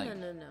 It's not like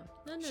no,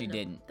 she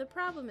didn't. The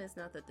problem is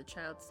not that the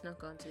child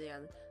snuck onto the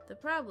island. The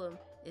problem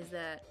is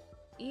that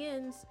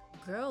Ian's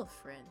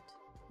girlfriend.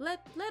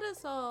 Let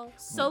us all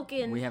soak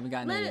in. We haven't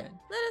gotten there yet.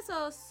 Let us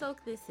all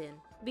soak this in,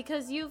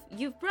 because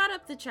you've brought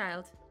up the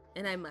child,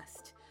 and I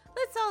must.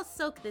 Let's all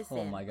soak this in.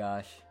 Oh my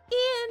gosh.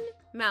 Ian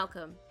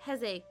Malcolm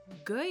has a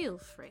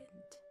girlfriend,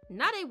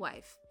 not a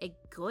wife, a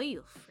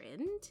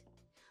girlfriend,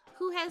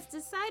 who has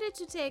decided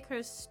to take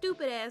her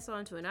stupid ass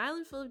onto an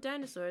island full of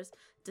dinosaurs,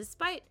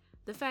 despite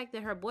the fact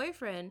that her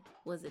boyfriend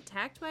was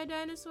attacked by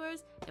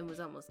dinosaurs and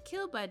was almost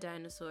killed by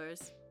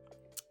dinosaurs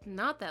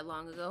not that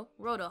long ago.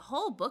 Wrote a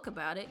whole book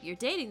about it. You're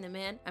dating the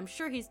man. I'm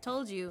sure he's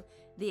told you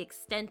the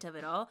extent of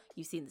it all.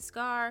 You've seen the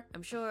scar.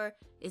 I'm sure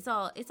it's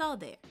all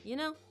there. You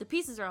know, the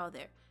pieces are all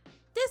there.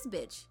 This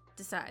bitch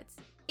decides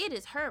it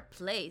is her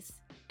place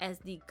as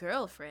the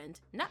girlfriend,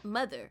 not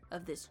mother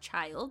of this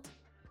child,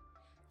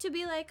 to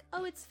be like,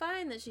 oh, it's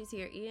fine that she's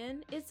here,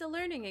 Ian. It's a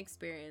learning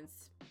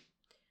experience.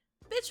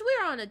 Bitch, we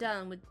are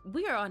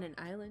on an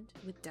island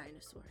with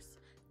dinosaurs.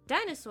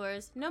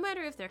 Dinosaurs, no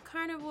matter if they're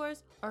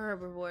carnivores or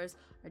herbivores,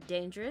 are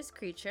dangerous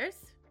creatures,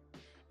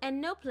 and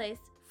no place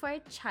for a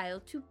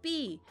child to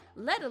be,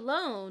 let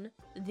alone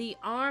the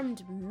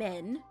armed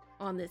men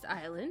on this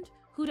island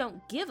who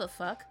don't give a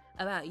fuck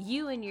about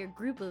you and your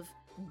group of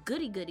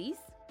goody-goodies.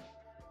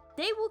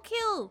 They will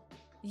kill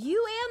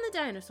you and the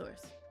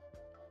dinosaurs.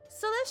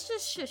 So let's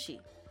just shushy.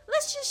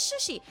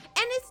 And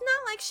it's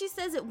not like she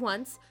says it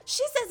once.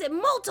 She says it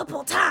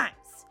multiple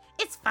times.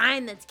 It's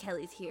fine that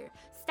Kelly's here.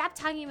 Stop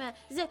talking about...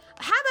 How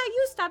about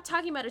you stop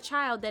talking about a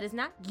child that is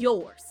not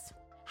yours?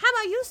 How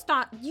about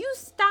you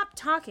stop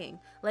talking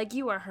like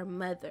you are her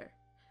mother.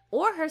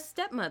 Or her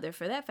stepmother,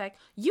 for that fact.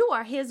 You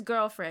are his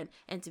girlfriend.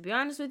 And to be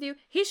honest with you,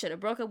 he should have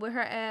broke up with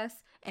her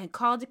ass and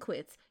called it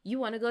quits. You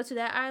want to go to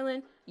that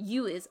island?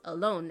 You is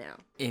alone now.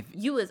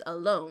 You is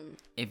alone.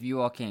 If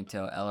you all can't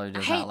tell, Ellery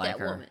does not like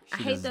her. Woman. I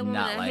hate that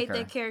woman. I hate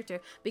that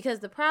character. Because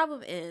the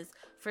problem is,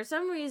 for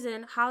some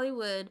reason,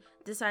 Hollywood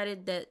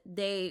decided that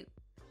they,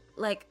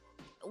 like,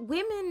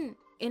 women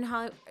in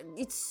Hollywood,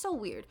 it's so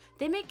weird.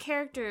 They make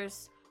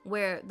characters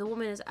where the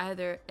woman is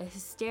either a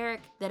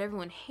hysteric that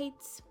everyone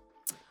hates,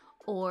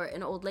 or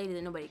an old lady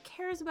that nobody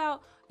cares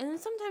about. And then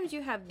sometimes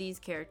you have these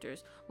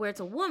characters where it's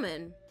a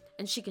woman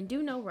and she can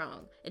do no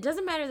wrong. It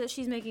doesn't matter that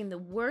she's making the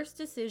worst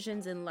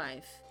decisions in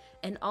life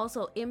and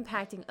also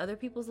impacting other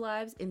people's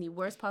lives in the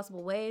worst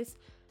possible ways.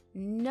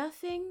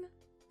 Nothing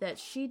that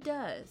she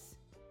does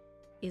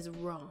is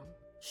wrong.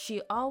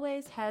 She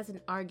always has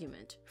an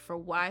argument for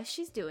why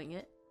she's doing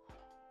it,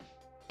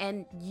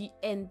 and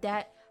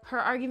that her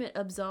argument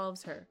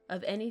absolves her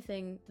of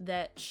anything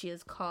that she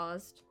has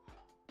caused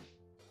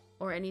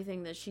or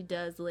anything that she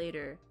does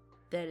later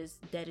that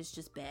is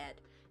just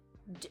bad.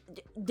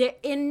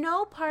 In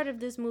no part of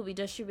this movie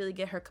does she really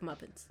get her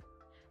comeuppance.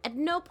 At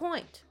no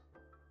point.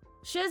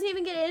 She doesn't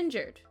even get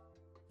injured.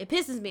 It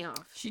pisses me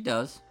off. She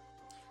does.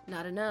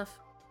 Not enough.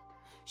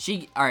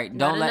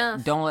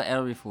 Don't let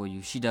Ellery fool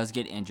you. She does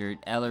get injured.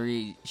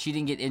 She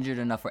didn't get injured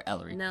enough for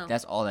Ellery. No.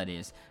 That's all that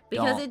is.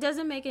 Because it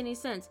doesn't make any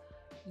sense.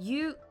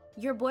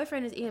 Your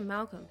boyfriend is Ian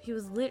Malcolm. He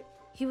was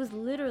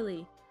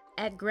literally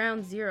at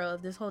ground zero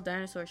of this whole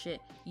dinosaur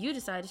shit, you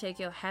decide to take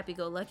your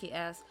happy-go-lucky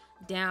ass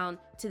down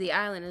to the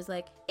island. It's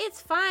like, it's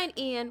fine,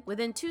 Ian.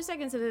 Within 2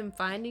 seconds of him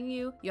finding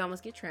you, you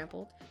almost get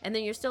trampled. And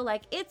then you're still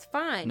like, it's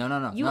fine.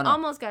 No. You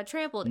almost got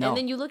trampled. No. And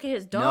then you look at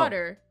his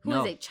daughter, who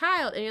No. is a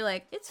child, and you're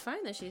like, it's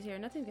fine that she's here.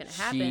 Nothing's going to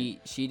happen.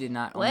 She did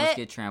not What? almost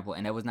get trampled.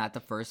 And that was not the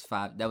first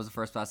 5. That was the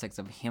first 5 seconds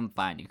of him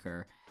finding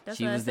her. That's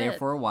she what I was there said.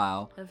 for a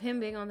while. Of him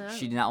being on the island.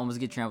 She did not almost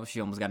get trampled.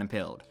 She almost got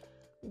impaled.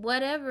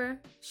 Whatever.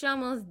 She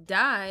almost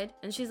died.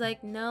 And she's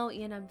like, no,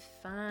 Ian, I'm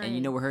fine. And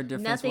you know what her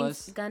defense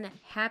Nothing's was? gonna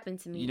happen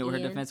to me, You know what her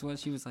Ian. defense was?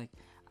 She was like,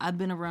 I've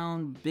been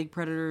around big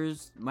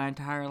predators my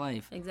entire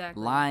life.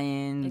 Exactly.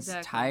 Lions,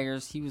 Exactly.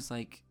 tigers. He was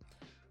like,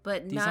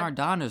 But these not, aren't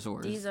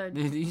dinosaurs.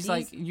 He's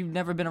like, you've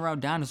never been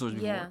around dinosaurs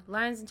before. Yeah,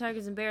 lions and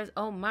tigers and bears,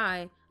 oh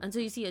my.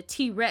 Until you see a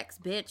T-Rex,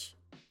 bitch.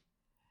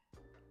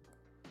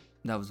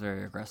 That was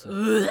very aggressive.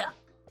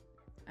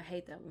 I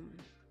hate that woman.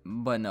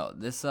 But no,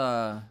 this,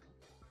 I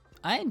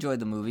enjoyed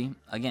the movie.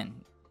 Again,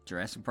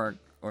 Jurassic Park,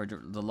 or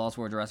The Lost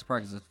World Jurassic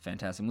Park is a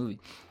fantastic movie.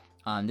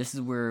 This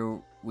is where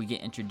we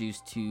get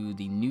introduced to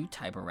the new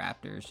type of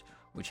raptors,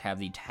 which have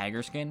the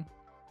tiger skin,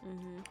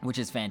 which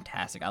is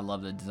fantastic. I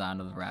love the design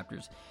of the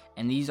raptors.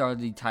 And these are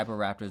the type of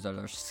raptors that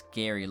are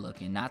scary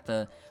looking, not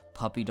the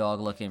puppy dog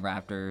looking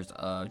raptors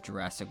of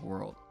Jurassic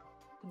World.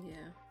 Yeah.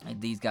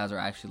 Like, these guys are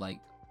actually like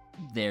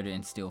there to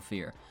instill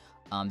fear.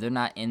 They're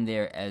not in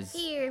there as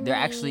they're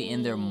actually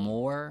in there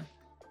more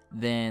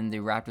than the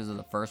raptors of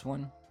the first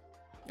one.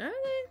 Are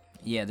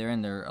they? Yeah, they're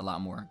in there a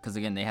lot more because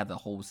again they have the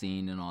whole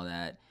scene and all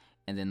that,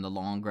 and then the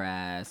long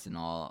grass and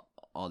all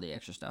the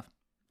extra stuff.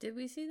 Did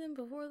we see them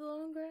before the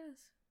long grass?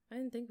 I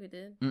didn't think we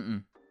did.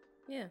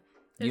 Yeah.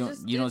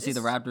 You don't see the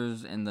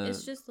raptors in the.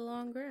 It's just the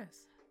long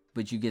grass.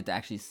 But you get to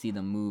actually see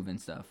them move and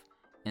stuff.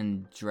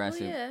 In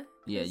Jurassic, Well,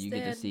 yeah, 'cause you they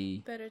get to had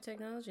see. better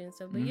technology and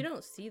stuff, but you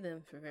don't see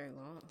them for very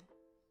long.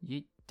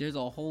 There's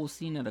a whole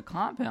scene at a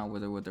compound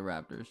with her with the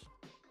raptors.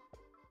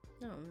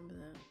 I don't remember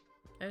that.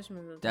 I just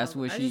remember the That's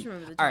tall, where I she- just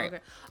remember the all tall right.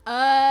 grass. Oh,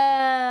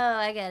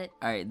 I get it.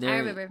 All right, I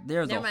remember.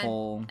 There's Never a mind.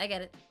 whole. I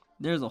get it.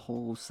 There's a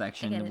whole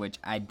section I get in it. which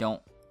I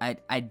don't.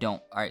 I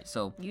don't. All right,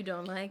 so You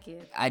don't like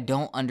it. I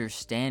don't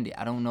understand it.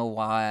 I don't know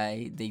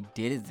why they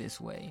did it this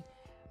way.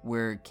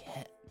 Where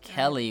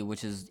Kelly,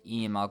 which is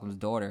Ian Malcolm's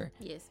daughter,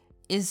 Yes.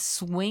 is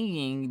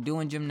swinging,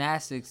 doing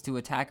gymnastics to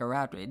attack a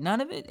raptor. None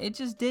of it. It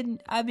just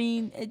didn't. I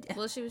mean,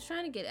 Well, she was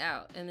trying to get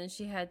out, and then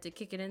she had to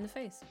kick it in the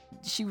face.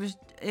 she was.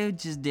 It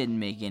just didn't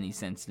make any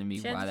sense to me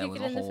She had why to that kick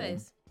was it a in whole. the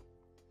face.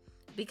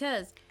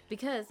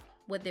 Because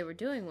what they were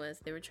doing was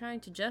they were trying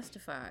to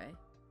justify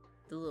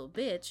the little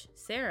bitch,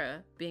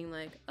 Sarah, being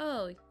like,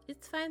 oh,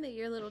 it's fine that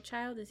your little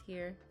child is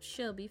here.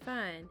 She'll be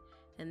fine.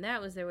 And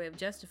that was their way of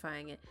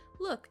justifying it.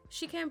 Look,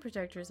 she can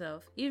protect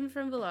herself, even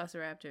from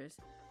velociraptors.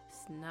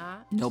 It's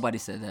not. Nobody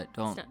said that.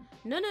 Don't. It's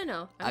not.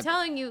 No. I'm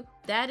telling you,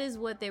 that is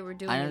what they were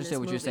doing. I in understand this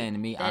what you're movie. saying to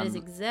me. That is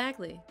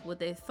exactly what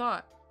they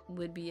thought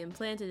would be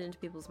implanted into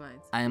people's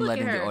minds. I am Look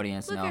letting at the her.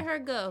 audience Look know. at her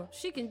go.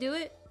 She can do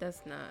it.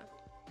 That's no.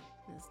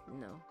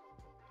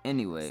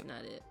 Anyway, That's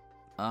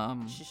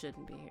not it. She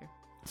shouldn't be here.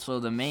 so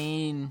the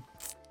main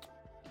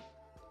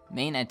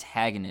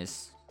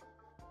antagonist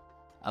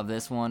of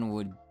this one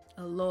would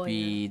A lawyer.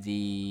 be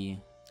the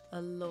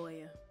A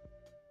lawyer.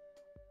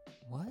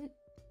 what?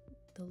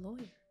 The lawyer.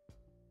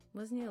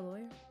 Wasn't he a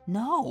lawyer?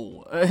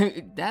 No,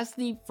 that's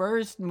the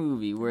first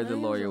movie where No, the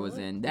he was lawyer a was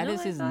lawyer. in. That No,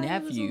 is I his thought he was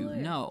a nephew. lawyer.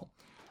 No.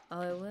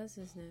 Oh, it was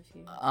his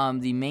nephew.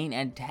 The main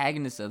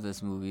antagonist of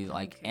this movie,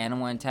 like Okay.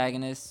 animal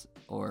antagonist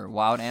or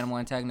wild animal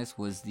antagonist,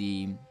 was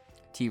the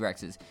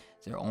T-Rexes.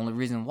 The only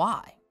reason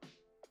why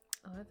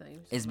Oh, I thought he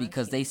was. is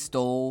because they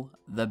stole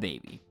the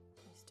baby.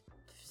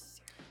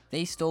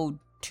 They stole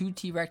 2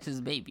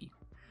 T-Rexes' baby.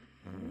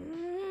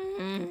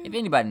 If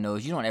anybody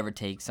knows, you don't ever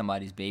take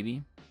somebody's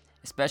baby,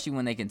 especially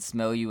when they can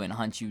smell you and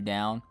hunt you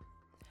down.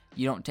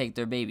 You don't take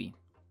their baby.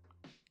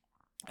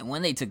 And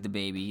when they took the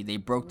baby, they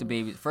broke the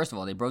baby. First of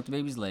all, they broke the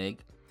baby's leg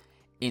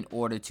in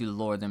order to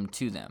lure them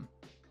to them.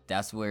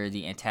 That's where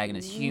the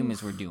antagonist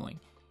humans were doing.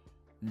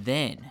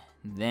 Then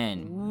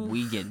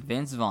we get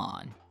Vince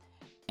Vaughn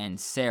and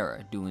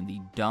Sarah doing the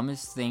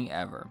dumbest thing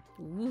ever.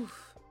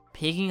 Woof.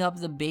 Picking up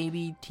the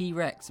baby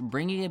T-Rex,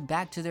 bringing it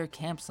back to their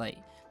campsite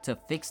to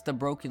fix the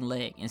broken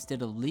leg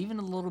instead of leaving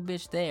the little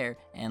bitch there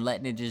and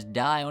letting it just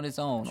die on its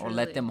own or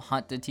let Truly. them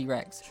hunt the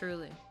T-Rex.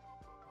 Truly.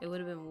 It would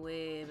have been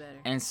way better.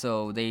 And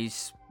so they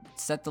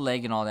set the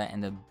leg and all that,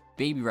 and the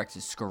baby Rex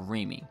is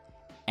screaming.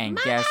 And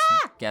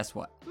guess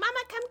what? Mama,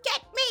 come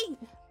get me!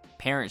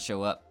 Parents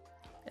show up.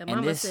 And And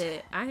Mama this-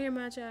 said, I hear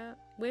my child.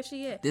 Where's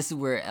she at? This is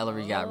where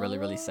Ellery got really,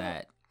 really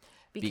sad.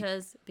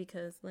 Because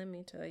let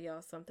me tell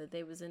y'all something.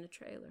 They was in a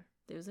trailer.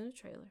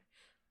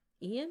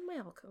 Ian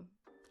Malcolm,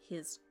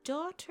 his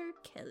daughter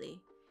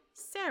Kelly,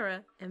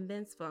 Sarah, and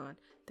Vince Vaughn.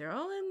 They're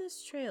all in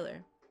this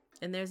trailer.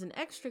 And there's an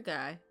extra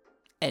guy,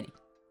 Eddie.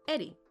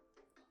 Eddie.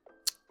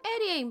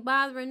 Eddie ain't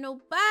bothering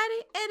nobody.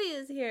 Eddie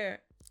is here.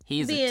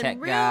 He's the being tech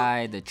real.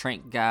 guy, the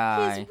trank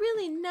guy. He's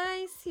really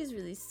nice. He's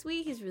really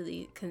sweet. He's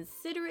really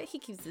considerate. He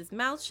keeps his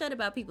mouth shut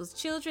about people's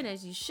children,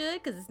 as you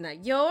should, because it's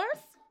not yours.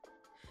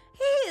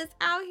 He is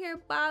out here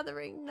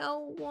bothering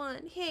no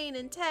one. He ain't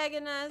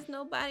antagonized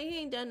nobody. He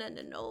ain't done nothing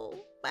to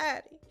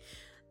nobody.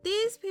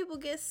 These people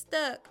get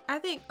stuck. I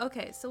think,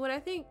 okay, so what I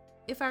think,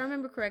 if I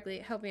remember correctly,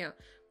 help me out.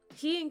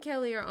 He and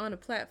Kelly are on a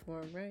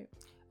platform, right?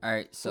 All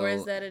right, so or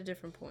is that a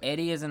different point?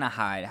 Eddie is in a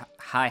high.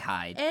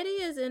 Eddie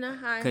is in a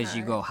high. Because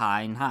you go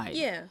high and hide.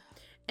 Yeah,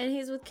 and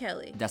he's with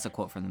Kelly. That's a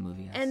quote from the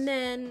movie. Yes. And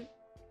then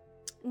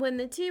when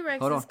the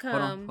T-Rexes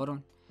come, hold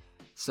on.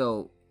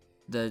 So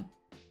the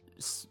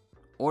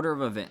order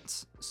of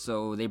events.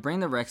 So they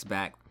bring the Rex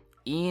back.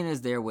 Ian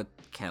is there with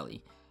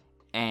Kelly,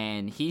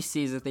 and he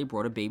sees that they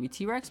brought a baby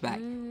T-Rex back.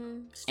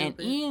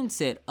 And Ian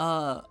said,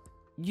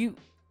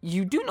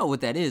 You do know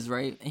what that is,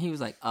 right? And he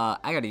was like, I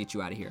gotta get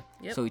you out of here.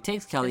 Yep. So he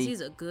takes Kelly.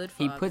 He's a good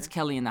father. He puts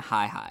Kelly in the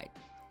hide.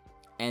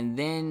 And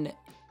then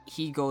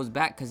he goes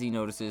back because he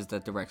notices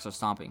that the Rex are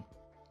stomping.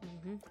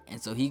 Mm-hmm.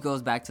 And so he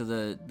goes back to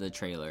the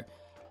trailer.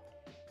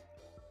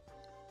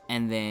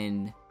 And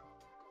then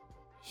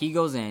he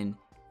goes in.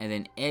 And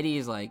then Eddie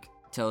is like,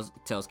 tells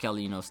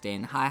Kelly, stay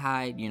in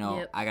hide.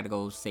 I gotta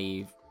go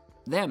save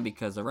them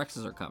because the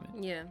Rexes are coming.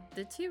 Yeah,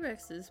 the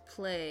T-Rexes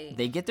play.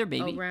 They get their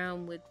baby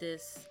around with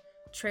this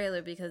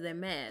trailer because they're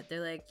mad.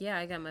 They're like, yeah,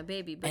 I got my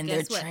baby, but and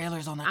guess their what?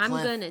 Trailers on the I'm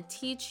cliff. gonna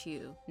teach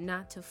you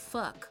not to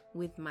fuck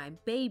with my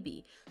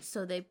baby.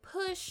 So they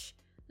push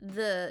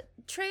the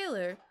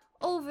trailer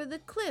over the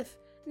cliff.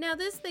 Now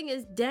this thing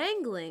is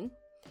dangling,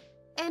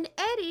 and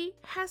Eddie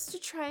has to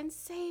try and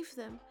save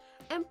them.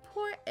 And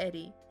poor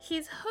Eddie,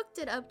 he's hooked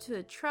it up to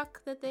a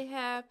truck that they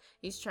have.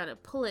 He's trying to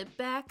pull it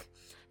back,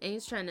 and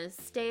he's trying to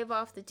stave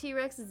off the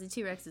T-Rexes. The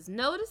T-Rexes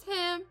notice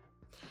him,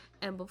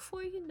 and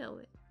before you know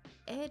it,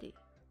 Eddie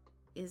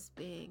is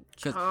being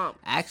chomped.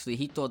 Actually,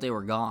 he thought they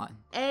were gone.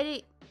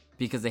 Eddie.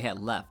 Because they had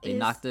left. They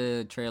knocked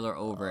the trailer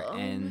over,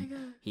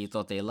 and he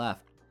thought they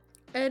left.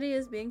 Eddie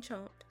is being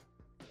chomped.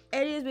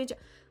 Eddie is being chomped.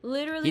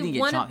 Literally, he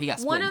didn't get chomped. He got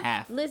split in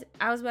half. Listen,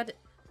 I was about to.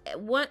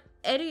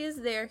 Eddie is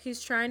there. He's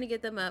trying to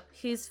get them up.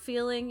 He's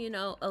feeling,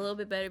 a little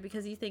bit better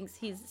because he thinks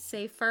he's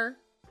safer,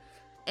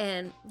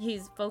 and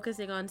he's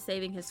focusing on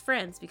saving his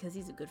friends because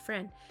he's a good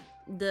friend.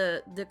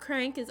 The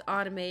crank is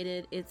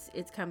automated. It's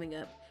coming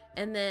up,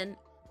 and then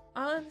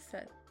all of a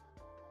sudden,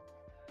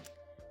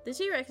 the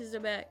T-Rexes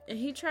are back, and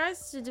he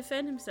tries to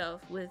defend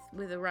himself with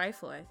a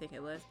rifle, I think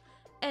it was,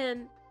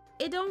 and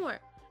it don't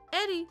work.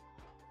 Eddie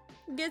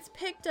gets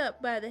picked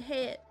up by the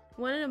head.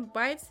 One of them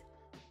bites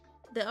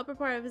the upper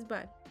part of his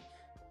body,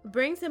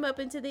 brings him up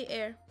into the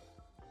air,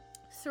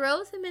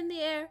 throws him in the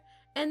air,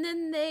 and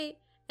then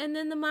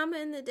the mama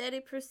and the daddy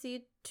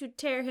proceed to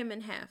tear him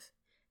in half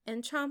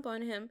and chomp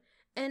on him,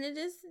 and it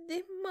is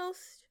the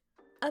most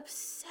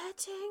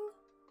upsetting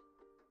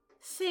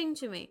thing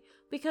to me,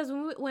 because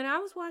when I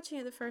was watching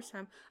it the first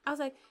time, I was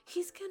like,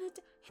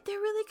 they're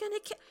really gonna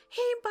kill.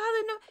 He ain't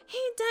bothered. No, he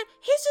ain't done.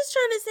 He's just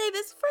trying to save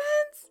his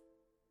friends,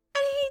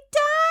 and he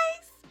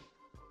dies.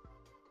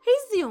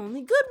 He's the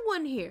only good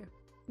one here.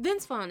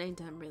 Vince Vaughn ain't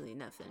done really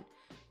nothing,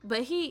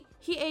 but he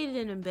aided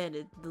and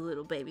abetted the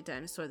little baby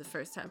dinosaur the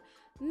first time.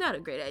 Not a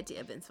great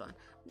idea, Vince Vaughn.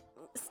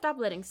 Stop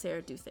letting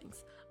Sarah do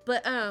things.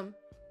 But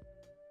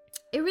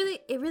it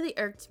really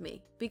irked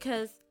me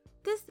because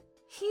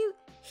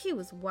he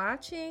was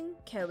watching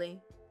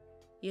Kelly,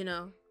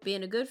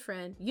 being a good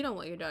friend. You don't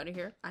want your daughter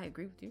here. I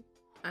agree with you.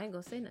 I ain't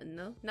gonna say nothing,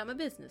 no. Not my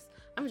business.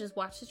 I'm gonna just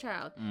watch the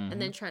child. Mm-hmm.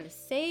 And then trying to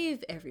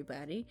save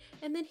everybody.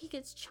 And then he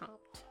gets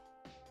chomped.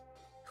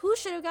 Who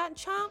should have gotten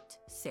chomped?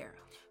 Sarah.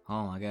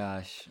 Oh my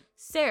gosh.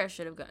 Sarah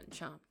should have gotten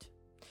chomped.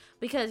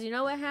 Because you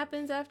know what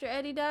happens after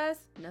Eddie dies?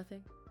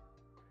 Nothing.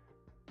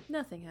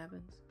 Nothing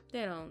happens.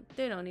 They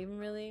don't even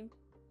really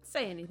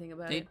say anything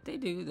about it. They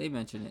do. They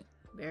mention it.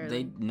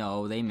 Barely.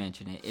 They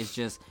mention it. It's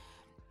just,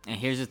 and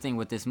here's the thing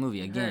with this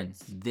movie. Again,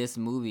 this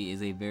movie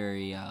is a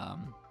very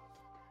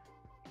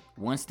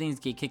once things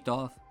get kicked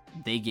off,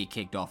 they get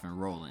kicked off and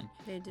rolling.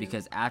 They do.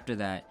 Because after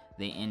that,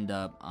 they end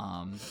up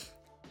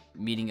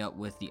meeting up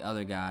with the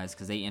other guys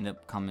because they end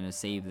up coming to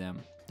save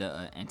them,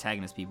 the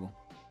antagonist people.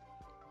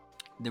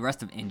 The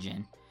rest of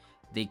InGen,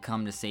 they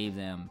come to save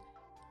them,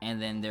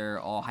 and then they're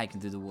all hiking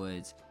through the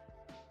woods.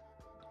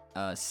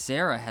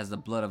 Sarah has the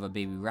blood of a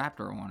baby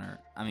raptor on her.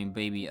 I mean,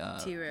 baby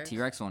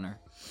T-Rex on her.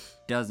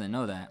 Doesn't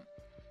know that.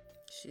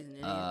 She's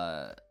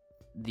an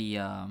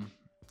idiot.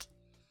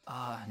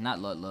 Not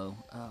Ludlow.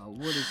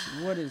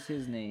 What is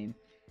his name?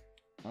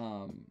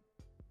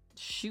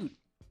 Shoot.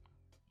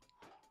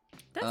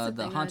 That's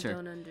the thing hunter. I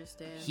don't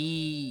understand.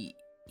 He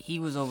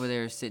was over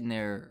there sitting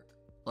there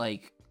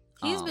like.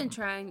 He's been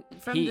trying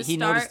from the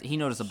start. He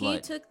noticed the blood.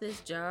 He took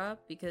this job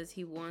because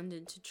he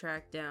wanted to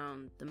track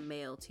down the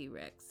male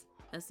T-Rex.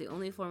 That's the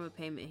only form of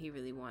payment he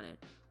really wanted,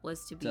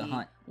 was to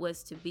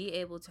be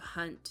able to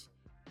hunt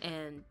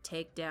and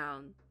take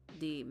down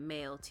the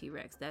male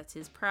T-Rex. That's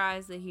his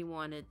prize that he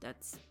wanted.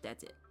 That's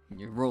it.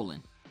 You're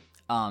rolling.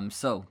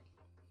 So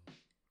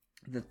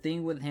the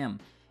thing with him,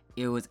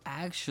 it was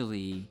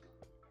actually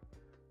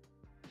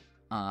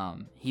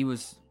he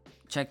was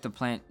checked the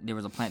plant. There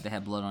was a plant that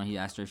had blood on it. He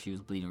asked her if she was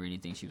bleeding or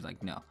anything. She was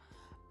like, no.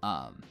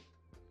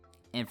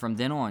 And from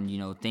then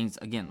on, things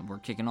again were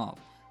kicking off.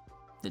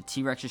 the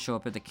T-Rexes show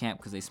up at the camp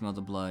because they smell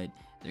the blood.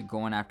 They're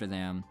going after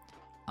them.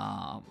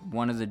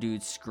 One of the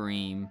dudes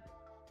scream.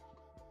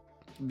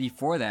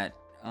 Before that,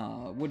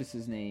 what is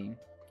his name?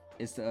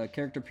 It's the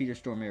character Peter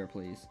Stormare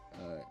plays.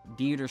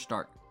 Dieter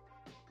Stark.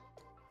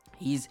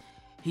 He's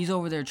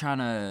over there trying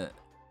to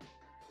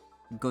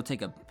go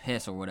take a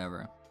piss or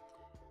whatever.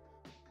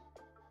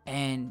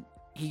 And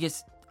he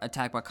gets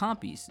attacked by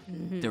compies.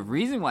 Mm-hmm. The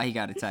reason why he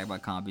got attacked by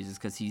compies is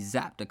because he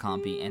zapped a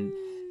compy and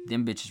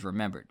them bitches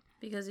remembered.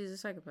 Because he's a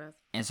psychopath.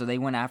 And so they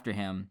went after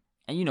him.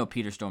 And you know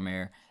Peter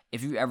Stormare.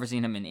 If you've ever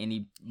seen him in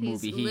any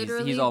movie,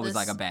 he's always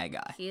like a bad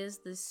guy. He is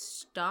the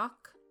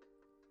stock.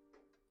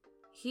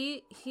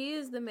 He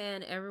is the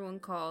man everyone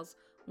calls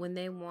when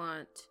they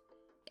want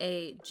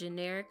a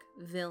generic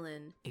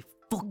villain. A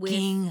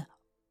fucking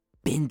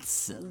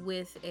Benson.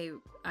 With a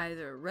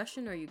either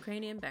Russian or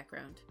Ukrainian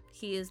background.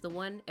 He is the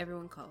one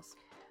everyone calls.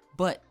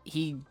 But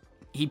he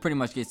pretty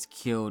much gets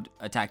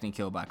attacked and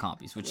killed by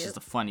compies, which is the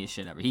funniest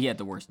shit ever. He had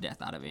the worst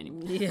death out of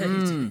anyone. Yeah,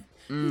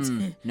 he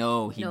did.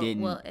 No, he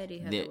didn't. Well, Eddie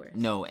had the worst.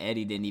 No,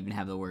 Eddie didn't even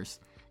have the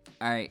worst.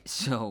 All right,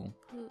 so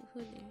who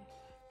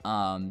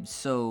did?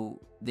 So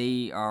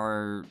they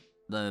are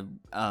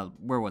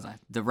where was I?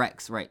 The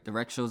Rex, right? The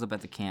Rex shows up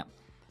at the camp,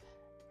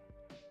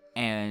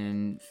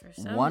 and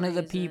one of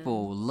the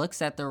people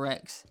looks at the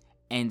Rex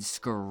and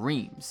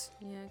screams.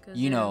 Yeah,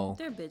 because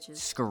they're bitches.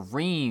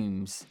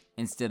 Screams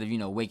instead of,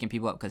 waking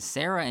people up. Because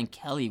Sarah and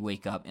Kelly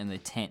wake up in the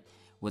tent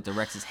with the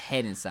Rex's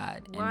head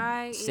inside.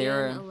 Why and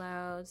Sarah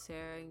allowed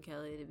Sarah and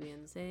Kelly to be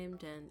in the same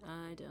tent?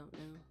 I don't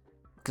know.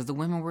 Because the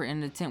women were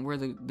in the tent where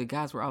the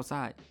guys were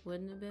outside.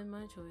 Wouldn't have been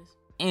my choice.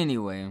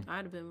 Anyway.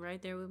 I'd have been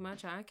right there with my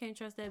child. I can't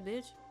trust that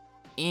bitch.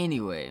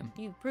 Anyway.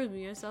 You've proven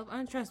yourself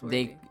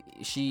untrustworthy.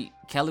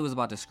 Kelly was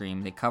about to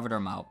scream. They covered her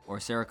mouth, or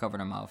Sarah covered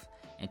her mouth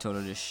and told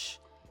her to shh.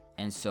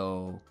 And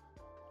so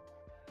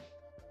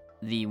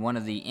one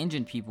of the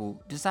engine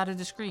people decided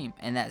to scream,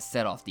 and that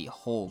set off the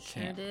whole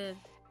camp. Sure did.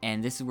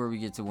 And this is where we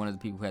get to one of the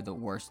people who had the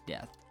worst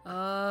death.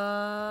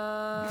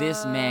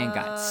 This man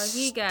got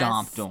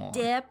stomped on.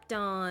 Stepped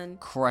on.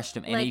 Crushed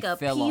him, and like he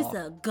fell off. Like a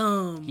piece of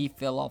gum. He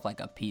fell off like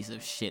a piece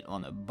of shit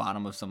on the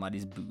bottom of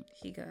somebody's boot.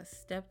 He got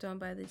stepped on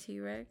by the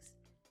T-Rex.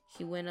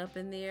 He went up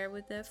in the air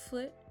with that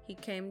foot. He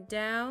came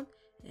down,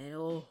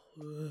 and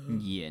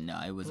yeah, no,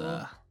 it was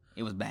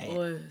bad.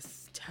 Oh,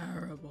 it's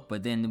terrible.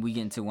 But then we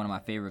get into one of my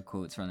favorite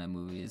quotes from that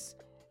movie is,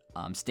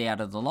 stay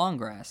out of the long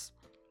grass.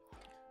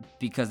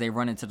 Because they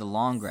run into the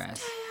long grass.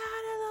 Stay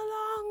out of the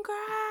long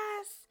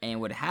grass. And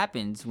what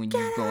happens when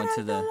you go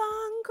into the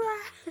long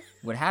grass?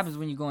 What happens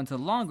when you go into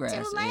the long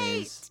grass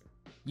is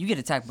you get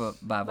attacked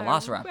by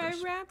velociraptors. By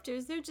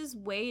raptors. They're just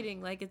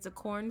waiting like it's a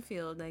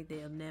cornfield. Like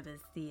they'll never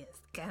see us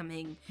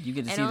coming. You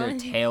get to see their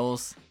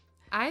tails.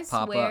 I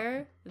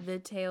swear the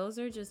tails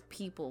are just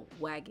people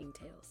wagging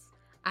tails.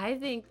 I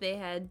think they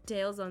had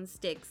tails on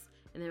sticks,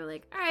 and they were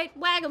like, all right,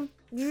 wag them.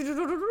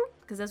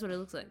 Because that's what it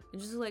looks like. It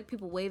just looks like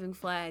people waving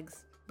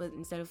flags, but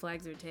instead of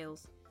flags, they're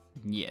tails.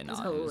 Yeah, no.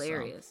 It's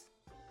hilarious.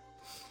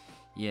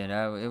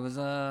 It was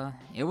a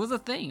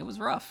thing. It was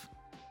rough.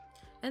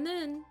 And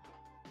then,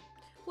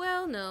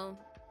 well, no.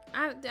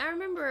 I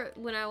remember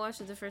when I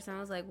watched it the first time,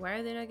 I was like, why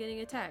are they not getting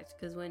attacked?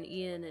 Because when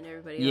Ian and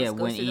everybody else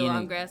goes to the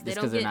long grass, they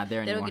don't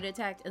get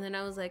attacked. And then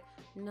I was like,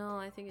 no,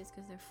 I think it's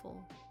because they're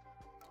full.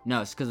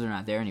 No, it's because they're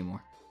not there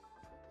anymore.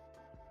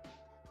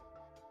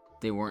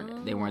 They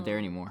weren't there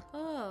anymore.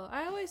 Oh,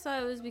 I always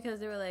thought it was because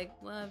they were like,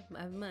 well,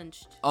 I've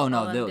munched. Oh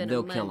no,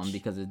 they'll kill them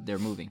because they're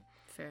moving.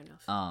 Fair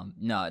enough.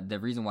 No, the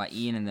reason why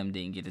Ian and them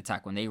didn't get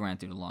attacked when they ran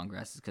through the long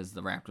grass is because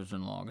the raptors were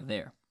no longer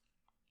there.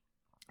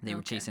 They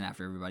were chasing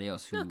after everybody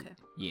else who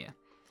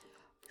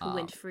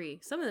went free.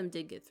 Some of them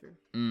did get through.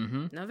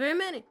 Mm-hmm. Not very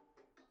many.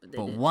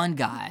 But one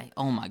guy,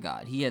 oh my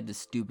god, he had the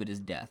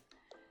stupidest death.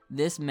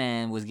 This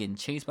man was getting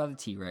chased by the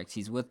T-Rex.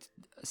 He's with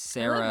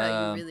Sarah. I love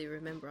how you really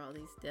remember all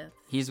these deaths.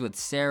 He's with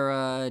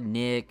Sarah,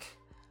 Nick,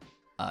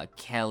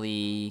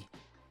 Kelly,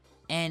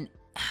 and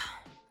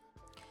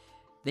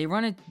they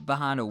run it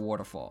behind a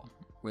waterfall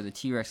where the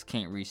T-Rex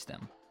can't reach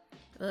them.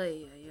 Oy,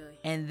 oy, oy.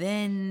 And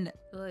then,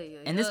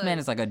 this man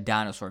is like a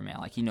dinosaur man.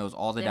 Like he knows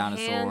all the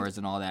dinosaurs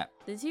and all that.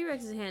 The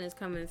T-Rex's hand is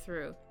coming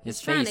through. He's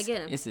trying to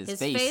get him. It's his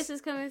face is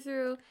coming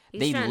through.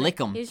 They lick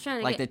him. He's trying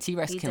to like the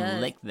T-Rex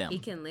can lick them. He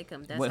can lick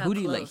them. That's who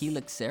did he lick? He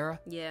licked Sarah?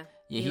 Yeah.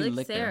 Yeah, he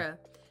licked Sarah.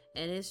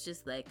 And it's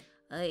just like,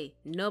 hey,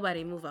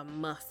 nobody move a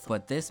muscle.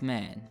 But this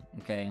man,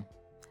 okay,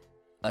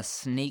 a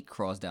snake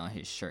crawls down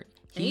his shirt.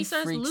 He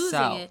starts freaks losing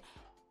out it.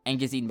 And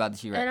gets eaten by the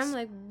T-Rex. And I'm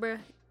like, bruh,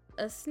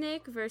 a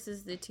snake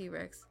versus the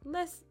T-Rex.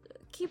 Let's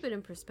keep it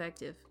in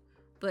perspective.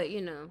 But,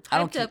 he's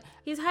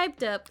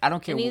hyped up. I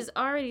don't care. And he's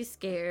already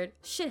scared.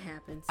 Shit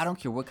happens. I don't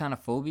care what kind of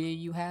phobia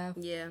you have.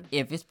 Yeah.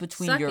 If it's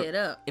between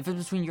if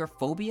it's between your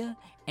phobia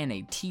and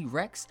a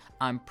T-Rex,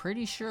 I'm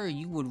pretty sure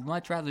you would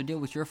much rather deal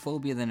with your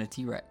phobia than a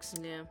T-Rex.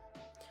 Yeah.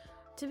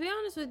 To be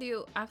honest with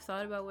you, I've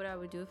thought about what I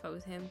would do if I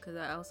was him, because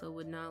I also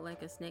would not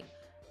like a snake.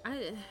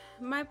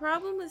 My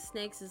problem with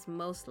snakes is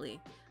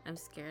mostly I'm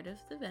scared of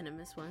the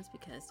venomous ones,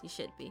 because you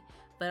should be.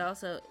 But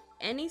also,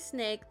 any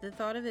snake, the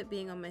thought of it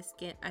being on my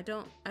skin, I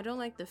don't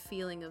like the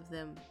feeling of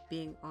them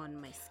being on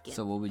my skin.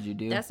 So what would you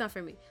do? That's not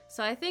for me.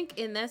 So I think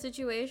in that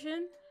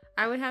situation,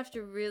 I would have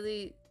to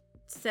really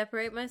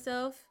separate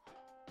myself,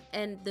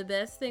 and the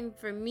best thing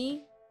for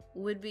me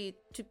would be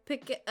to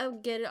pick it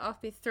up, get it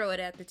off me, throw it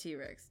at the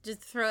T-Rex.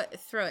 Just throw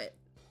it.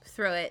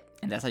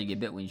 And that's how you get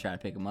bit when you try to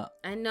pick them up.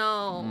 I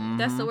know.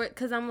 That's the word,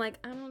 because I'm like,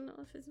 I don't know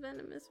if it's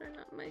venomous or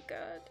not. My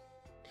God.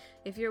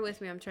 If you're with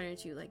me, I'm turning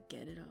to you like,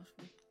 get it off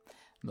me.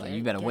 Like,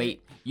 you better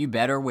wait. You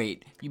better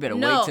wait. You better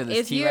wait till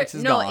this T-Rex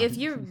is gone. No, if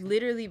you're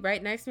literally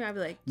right next to me, I'd be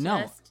like,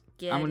 I'm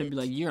going to be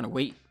like, you're going to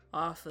wait.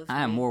 Off of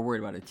I am more worried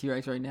about a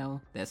T-Rex right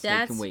now. That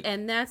snake can wait.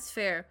 And that's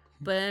fair.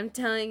 But I'm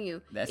telling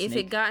you, if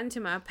it got into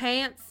my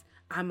pants,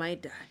 I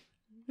might die.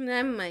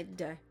 I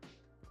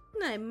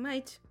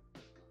might.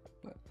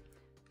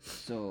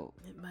 So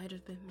it might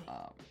have been me.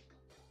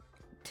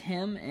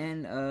 Tim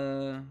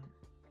and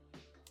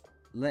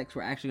Lex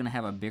were actually gonna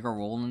have a bigger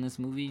role in this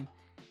movie,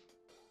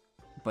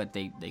 but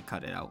they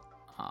cut it out.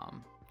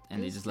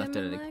 And they just left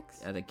it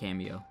at a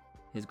cameo.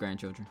 His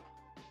grandchildren.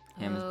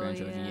 His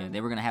grandchildren. Yeah,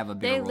 they were gonna have a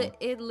bigger role.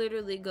 It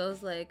literally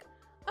goes like,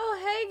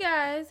 "Oh, hey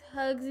guys,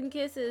 hugs and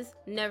kisses."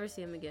 Never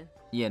see him again.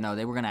 Yeah, no,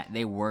 they were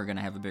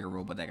gonna have a bigger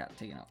role, but that got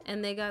taken out.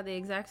 And they got the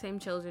exact same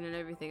children and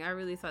everything. I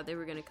really thought they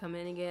were gonna come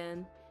in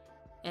again,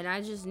 and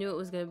I just knew it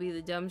was gonna be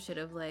the dumb shit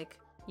of like,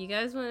 "You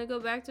guys want to go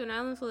back to an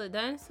island full of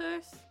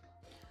dinosaurs?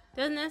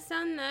 Doesn't that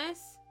sound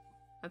nice?"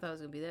 I thought it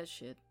was gonna be that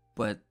shit.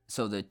 But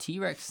so the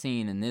T-Rex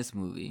scene in this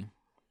movie,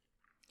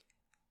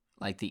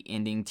 like the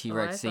ending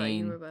T-Rex scene. I thought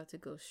you were about to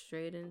go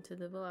straight into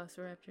the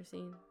Velociraptor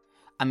scene.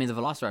 I mean, the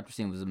Velociraptor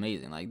scene was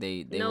amazing. Like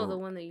they no, the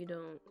one that you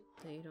don't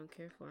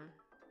care for.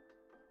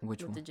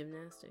 Which one? The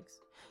gymnastics.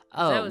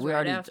 Oh, we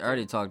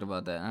already talked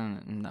about that.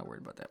 I'm not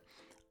worried about that.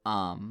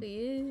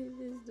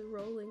 It is the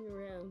rolling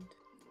around.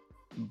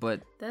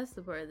 But that's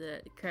the part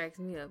that cracks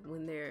me up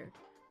when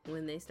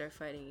they start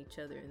fighting each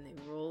other and they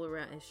roll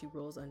around and she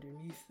rolls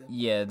underneath them.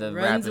 Yeah, the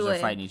raptors are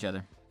fighting each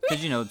other.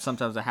 Because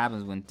sometimes it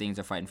happens when things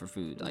are fighting for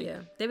food. Like, yeah,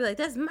 they be like,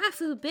 "That's my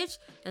food, bitch,"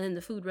 and then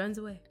the food runs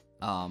away.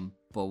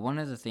 But one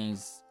of the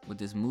things with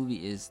this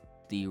movie is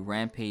the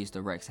rampage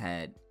the Rex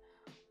had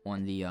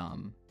on the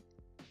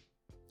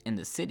in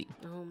the city.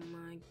 Oh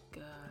my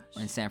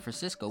gosh! In San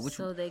Francisco, which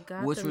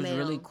was male.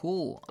 really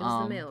cool. It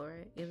was the male,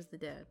 right? It was the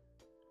dad.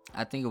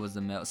 I think it was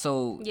the male.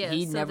 So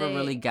he never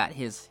really got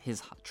his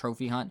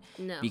trophy hunt.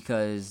 No.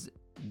 Because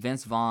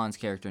Vince Vaughn's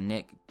character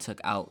Nick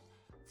took out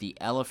the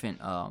elephant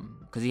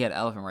because he had an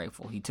elephant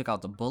rifle. He took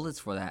out the bullets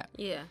for that.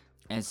 Yeah.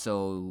 And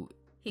so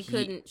he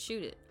couldn't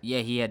shoot it. Yeah,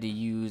 he had to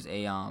use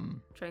a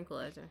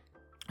tranquilizer.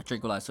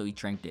 So he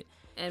tranked it.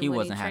 And he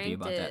wasn't happy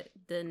about that.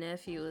 The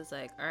nephew was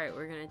like, "All right,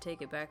 we're gonna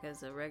take it back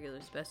as a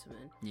regular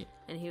specimen." Yeah.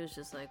 And he was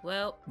just like,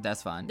 "Well,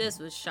 that's fine. This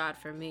was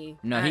shot for me.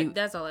 No,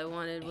 that's all I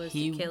wanted was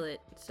to kill it."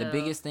 So. The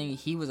biggest thing,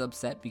 he was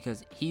upset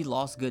because he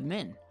lost good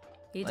men.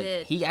 He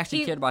did. He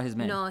actually cared about his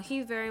men. No,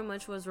 he very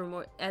much was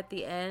remorse. At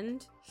the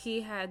end, he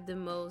had the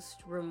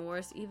most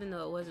remorse, even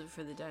though it wasn't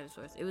for the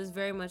dinosaurs. It was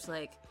very much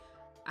like,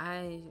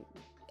 I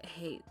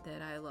hate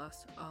that I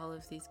lost all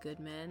of these good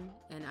men,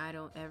 and I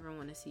don't ever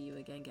want to see you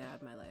again. Get out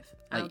of my life.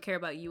 I don't care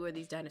about you or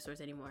these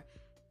dinosaurs anymore.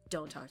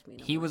 Don't talk to me.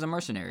 He was a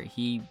mercenary.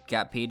 He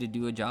got paid to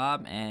do a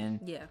job,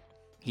 and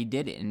he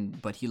did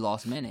it. But he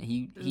lost men, and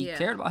he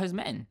cared about his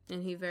men.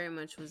 And he very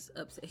much was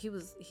upset. He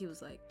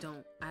was like,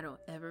 I don't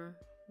ever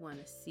want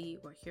to see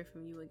or hear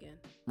from you again.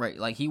 Right,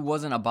 like he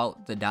wasn't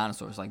about the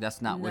dinosaurs. Like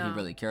that's not what he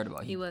really cared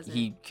about. He wasn't.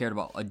 He cared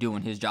about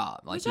doing his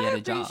job. Like he had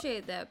a job. I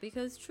appreciate that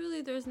because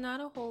truly, there's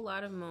not a whole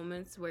lot of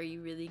moments where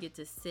you really get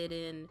to sit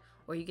in,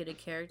 or you get a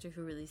character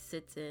who really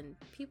sits in.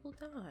 People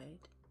died.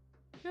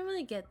 You don't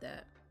really get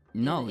that.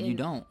 No, you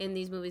don't in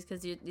these movies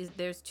because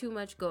there's too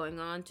much going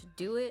on to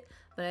do it.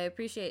 But I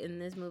appreciate in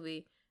this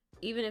movie,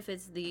 even if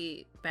it's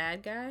the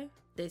bad guy,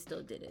 they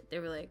still did it. They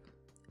were like,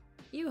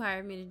 "You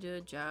hired me to do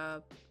a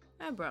job.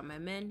 I brought my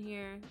men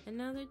here, and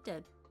now they're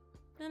dead,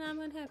 and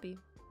I'm unhappy.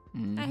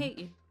 Mm-hmm. I hate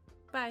you.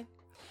 Bye."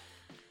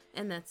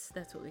 And that's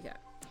what we got.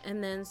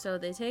 And then so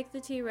they take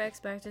the T-Rex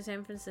back to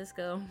San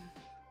Francisco,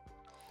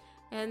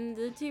 and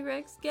the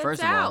T-Rex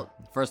gets out.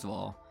 First of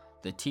all,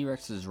 the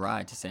T-Rex's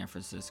ride to San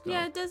Francisco.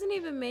 Yeah, it doesn't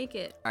even make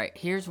it. All right,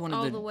 here's one of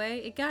all the way.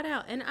 It got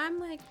out, and I'm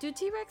like, do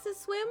T-Rexes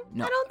swim?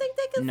 No, I don't think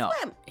they can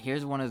swim.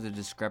 Here's one of the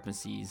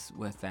discrepancies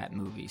with that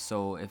movie.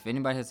 So if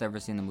anybody has ever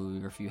seen the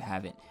movie, or if you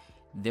haven't,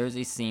 there's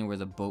a scene where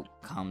the boat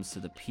comes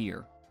to the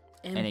pier,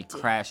 and it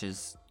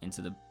crashes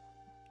into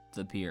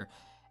the pier,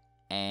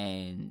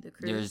 and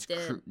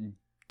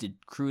the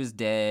crew is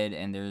dead,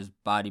 and there's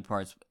body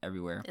parts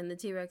everywhere. And the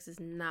T-Rex is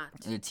not.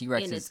 The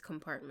T-Rex in its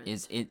compartment.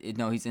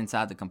 No, he's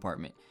inside the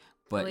compartment,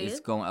 but it's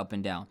going up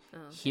and down.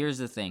 Oh, okay. Here's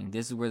the thing.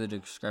 This is where the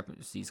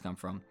discrepancies come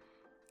from.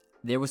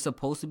 There was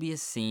supposed to be a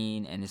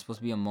scene, and it's supposed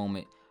to be a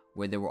moment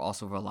where there were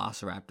also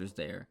velociraptors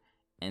there,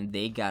 and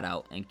they got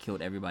out and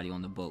killed everybody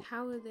on the boat.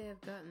 How would they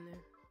have gotten there?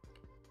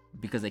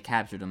 Because they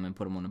captured them and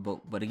put them on the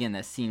boat. But again,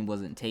 that scene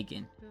wasn't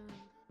taken.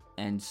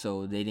 And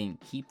so they didn't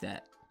keep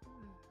that.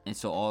 And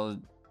so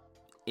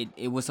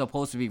it was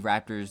supposed to be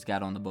raptors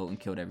got on the boat and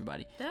killed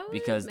everybody That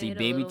because the made a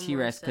baby little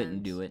T-Rex more couldn't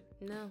sense. do it,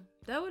 No,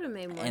 that would have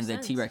made more and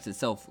sense. the T-Rex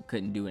itself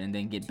couldn't do it, and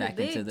then get Too back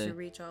big into the to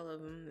reach all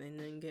of them and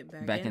then get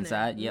back in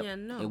inside. there. Yep, Yeah,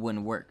 no. it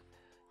wouldn't work.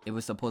 It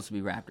was supposed to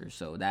be raptors,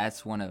 so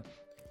that's one of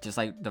just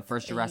like the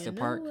first And Jurassic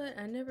Park. What?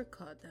 I never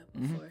caught that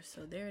before,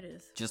 so there it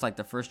is. Just like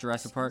the first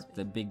Jurassic Park,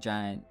 the big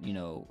giant,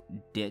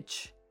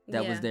 ditch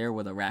that was there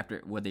where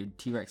the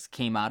T-Rex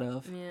came out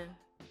of,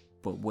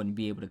 but wouldn't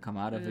be able to come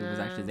out of. It was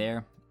actually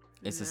there.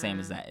 It's the same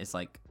as that. It's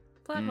like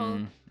plot hole.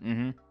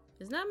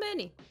 There's not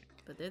many,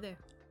 but they're there.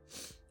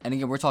 And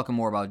again, we're talking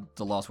more about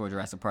the Lost World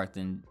Jurassic Park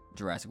than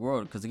Jurassic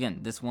World, because again,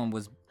 this one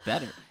was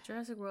better.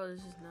 Jurassic World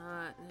is just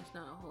not. There's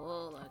not a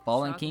whole lot.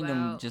 Fallen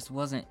Kingdom just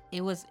wasn't.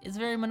 It's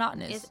very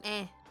monotonous.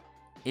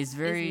 It's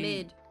very It's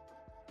mid.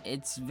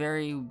 It's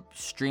very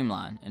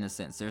streamlined in a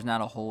sense. There's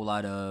not a whole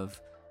lot of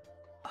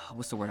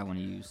what's the word I want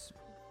to use?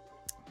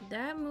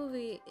 That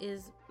movie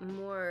is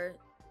more.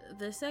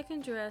 The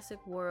second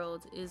Jurassic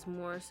World is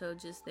more so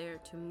just there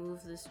to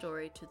move the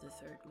story to the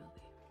third movie.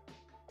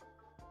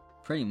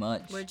 Pretty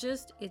much.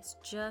 It's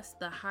just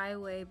the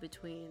highway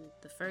between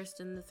the first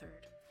and the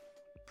third.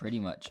 Pretty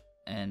much.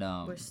 And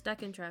we're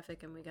stuck in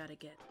traffic and we gotta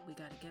get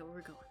where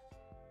we're going.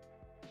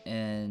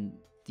 And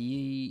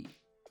the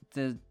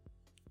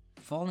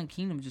Fallen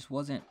Kingdom just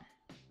wasn't.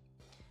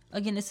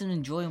 Again, it's an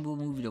enjoyable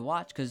movie to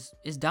watch because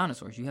it's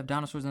dinosaurs. You have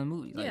dinosaurs in the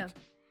movie. Yeah.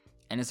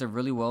 And it's a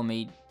really well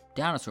made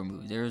dinosaur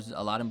movie. There's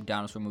a lot of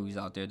dinosaur movies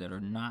out there that are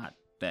not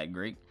that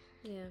great.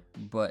 Yeah.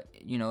 But,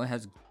 it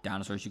has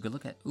dinosaurs you could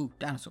look at. Ooh,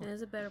 dinosaur. It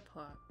has a better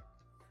plot.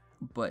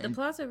 But the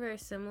plots are very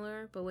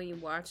similar, but when you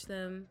watch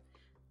them,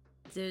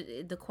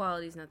 the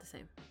quality's not the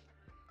same.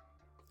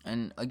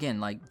 And again,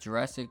 like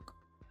The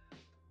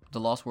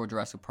Lost World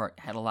Jurassic Park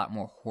had a lot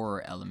more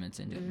horror elements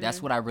in it.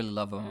 That's what I really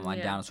love about my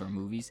dinosaur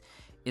movies,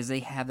 is they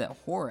have that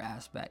horror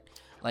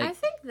aspect. Like, I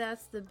think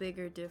that's the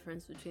bigger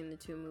difference between the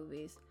two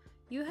movies.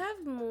 You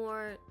have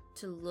more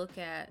to look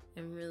at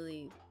and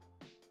really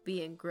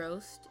be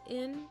engrossed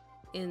in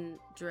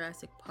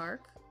Jurassic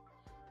Park,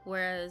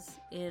 whereas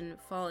in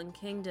Fallen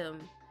Kingdom,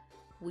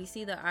 we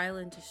see the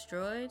island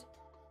destroyed,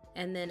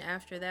 and then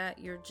after that,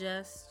 you're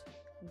just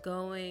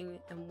going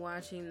and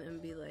watching them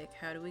be like,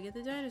 how do we get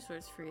the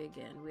dinosaurs free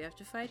again? We have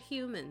to fight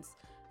humans,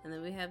 and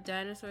then we have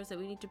dinosaurs that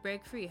we need to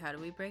break free. How do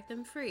we break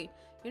them free?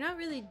 You're not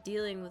really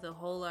dealing with a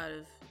whole lot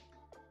of...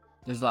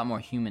 There's a lot more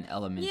human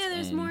elements. Yeah,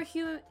 there's more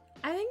human...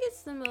 I think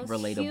it's the most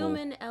relatable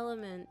human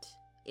element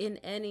in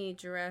any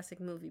Jurassic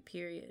movie,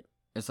 period.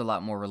 It's a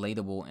lot more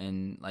relatable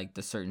in like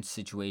the certain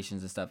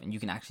situations and stuff, and you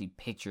can actually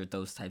picture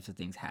those types of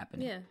things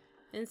happening. Yeah.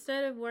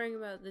 Instead of worrying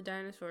about the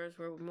dinosaurs,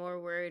 we're more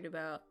worried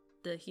about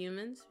the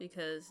humans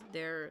because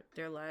their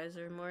lives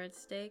are more at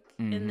stake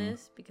in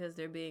this, because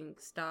they're being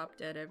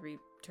stopped at every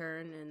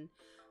turn, and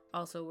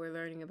also we're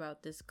learning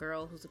about this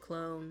girl who's a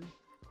clone.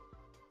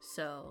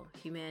 So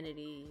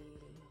humanity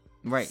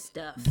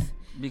stuff.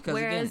 Because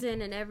whereas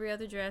in every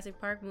other Jurassic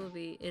Park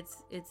movie,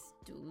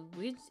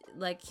 we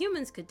like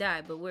humans could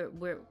die, but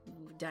we're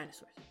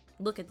dinosaurs.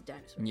 Look at the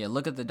dinosaurs. Yeah,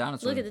 look at the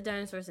dinosaurs. Look at the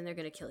dinosaurs, and they're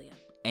gonna kill you.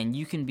 And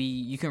you can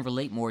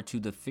relate more to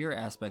the fear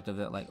aspect of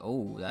it. Like,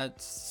 oh,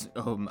 that's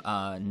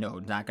no,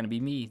 not gonna be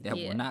me. That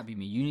will not be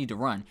me. You need to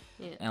run.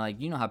 Yeah. And like,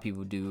 you know how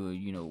people do,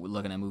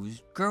 looking at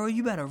movies. Girl,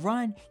 you better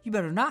run. You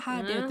better not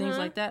hide there. Things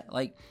like that.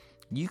 Like,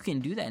 you can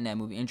do that in that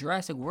movie. In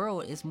Jurassic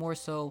World, it's more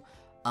so.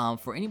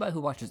 For anybody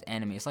who watches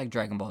anime, it's like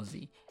Dragon Ball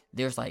Z.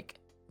 There's like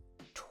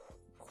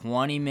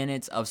 20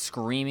 minutes of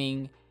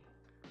screaming,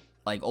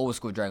 like old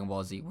school Dragon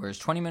Ball Z, where it's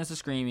 20 minutes of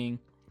screaming,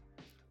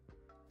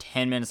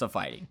 10 minutes of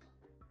fighting.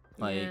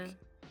 Like,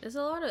 it's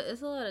a lot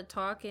of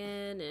talking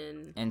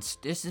and it's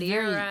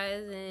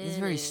theorizing. It's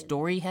very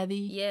story heavy.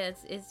 Yeah,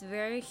 it's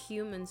very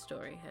human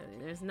story heavy.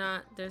 There's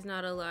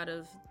not a lot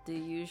of the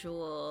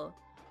usual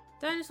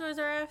dinosaurs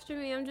are after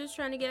me. I'm just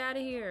trying to get out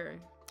of here.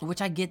 Which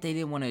I get they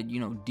didn't want to,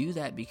 do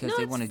that because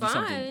they want to do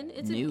something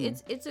new.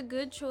 It's a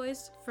good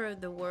choice for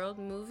the world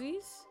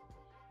movies,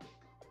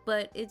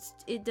 but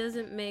it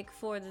doesn't make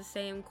for the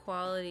same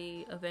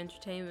quality of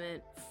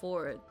entertainment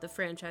for the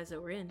franchise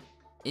that we're in.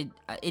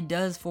 It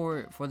does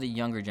for the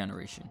younger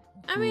generation.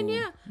 I mean,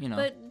 yeah,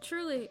 but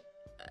truly,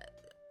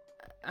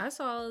 I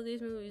saw all of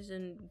these movies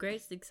in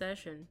great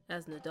succession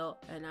as an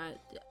adult, and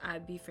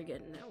I'd be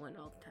forgetting that one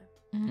all the time.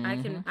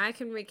 Mm-hmm. I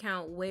can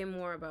recount way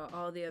more about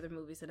all the other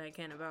movies than I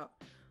can about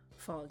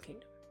Fallen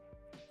Kingdom.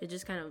 It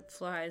just kind of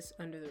flies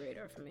under the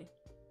radar for me.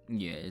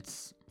 Yeah,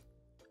 it's...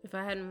 If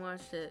I hadn't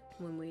watched it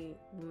when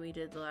we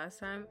did the last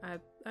time,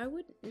 I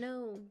wouldn't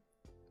know.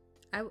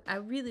 I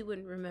really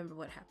wouldn't remember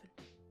what happened.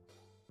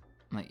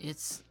 Like,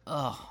 it's...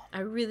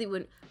 I really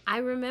wouldn't. I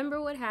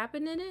remember what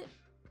happened in it,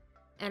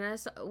 and I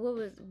saw...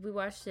 We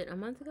watched it a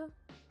month ago?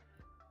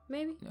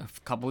 Maybe? A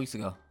couple weeks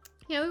ago.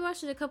 Yeah, we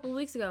watched it a couple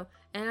weeks ago,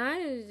 and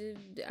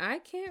I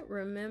can't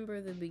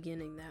remember the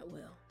beginning that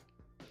well.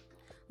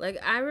 Like,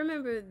 I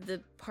remember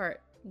the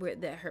part where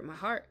that hurt my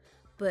heart,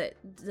 but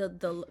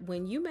the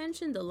when you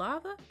mentioned the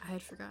lava, I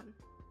had forgotten.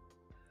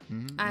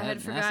 I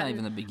had forgotten. That's not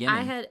even the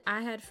beginning.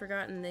 I had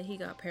forgotten that he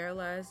got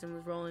paralyzed and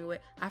was rolling away.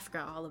 I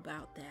forgot all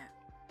about that.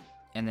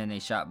 And then they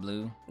shot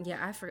Blue. Yeah,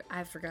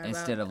 I forgot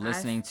instead of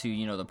listening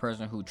to the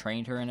person who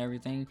trained her and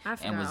everything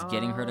and was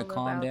getting her to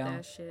calm down.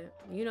 That shit.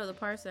 The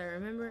parts that I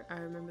remember. I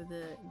remember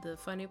the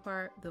funny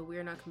part, the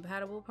we're not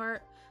compatible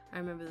part. I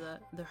remember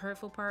the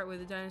hurtful part where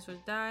the dinosaurs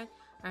died.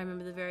 I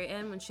remember the very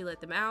end when she let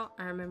them out.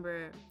 I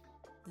remember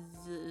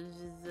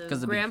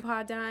the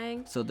grandpa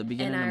dying. So the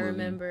beginning and of the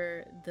movie. I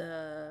remember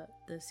the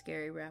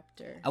scary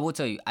raptor. I will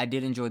tell you, I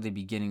did enjoy the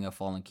beginning of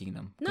Fallen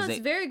Kingdom. No, it's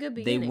very good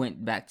beginning. They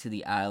went back to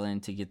the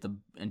island to get the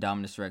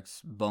Indominus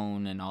Rex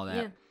bone and all that.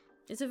 Yeah,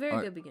 it's a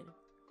very good beginning.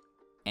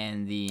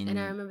 And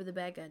I remember the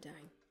bad guy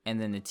dying. And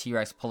then the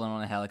T-Rex pulling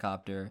on a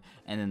helicopter,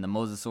 and then the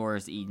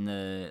Mosasaurus eating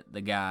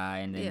the guy,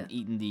 and then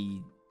eating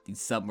the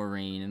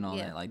submarine and all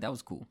that. Like, that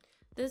was cool.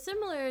 The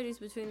similarities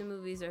between the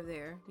movies are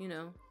there.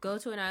 Go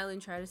to an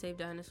island, try to save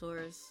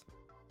dinosaurs.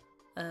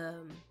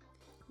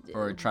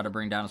 Or try to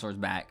bring dinosaurs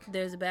back.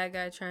 There's a bad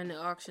guy trying to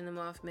auction them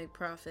off, make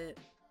profit.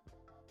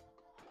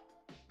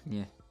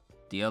 Yeah.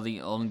 The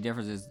only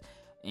difference is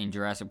in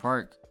Jurassic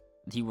Park,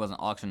 he wasn't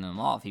auctioning them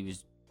off. He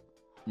was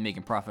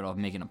making profit off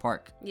making a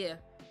park. Yeah.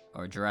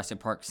 Or Jurassic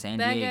Park San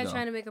Bad Diego. guy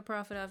trying to make a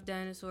profit off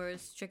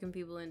dinosaurs, tricking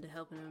people into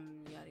helping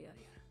them, yada, yada,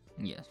 yada.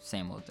 Yeah,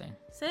 same old thing.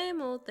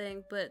 Same old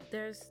thing, but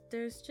there's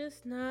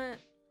just not...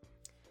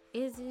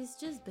 It's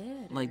just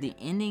better. Like, the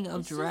ending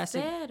of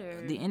Jurassic...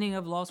 The ending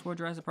of Lost World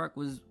Jurassic Park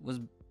was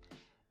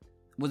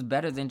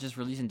better than just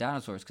releasing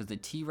dinosaurs, because the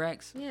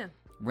T-Rex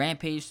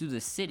rampaged through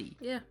the city.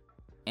 Yeah.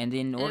 And then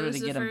in order to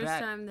get him back... It was the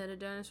first time that a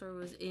dinosaur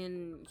was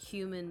in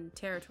human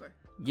territory.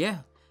 Yeah.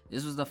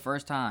 This was the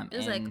first time. It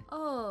was like,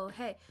 oh,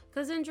 hey.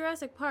 Because in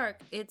Jurassic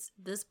Park,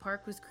 this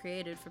park was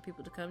created for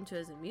people to come to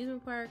as an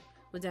amusement park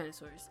with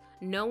dinosaurs.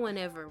 No one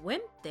ever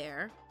went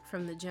there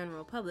from the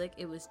general public.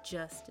 It was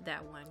just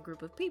that one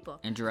group of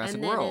people. And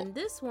Jurassic World in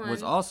this one,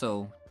 was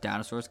also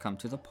dinosaurs come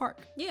to the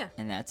park. Yeah.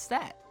 And that's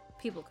that.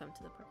 People come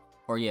to the park.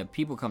 Or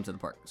people come to the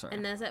park. Sorry.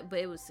 And that's that. But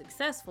it was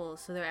successful,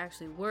 so there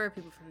actually were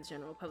people from the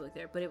general public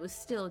there. But it was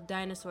still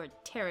dinosaur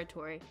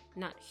territory,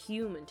 not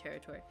human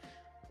territory.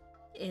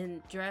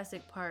 In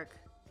Jurassic Park,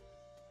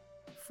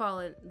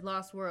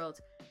 Lost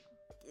World,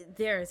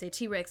 there is a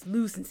T-Rex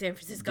loose in San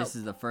Francisco. This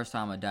is the first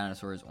time a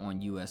dinosaur is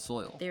on U.S.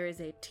 soil. There is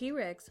a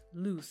T-Rex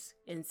loose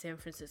in San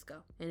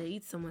Francisco, and it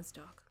eats someone's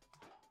dog.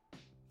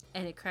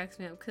 And it cracks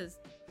me up because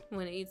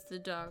when it eats the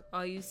dog,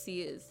 all you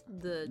see is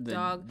the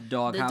dog.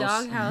 The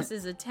dog house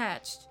is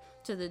attached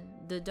to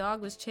the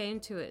dog was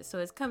chained to it, so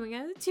it's coming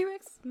out of the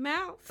T-Rex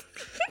mouth.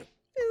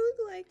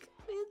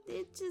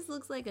 It just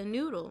looks like a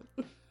noodle.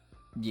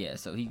 Yeah,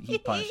 so he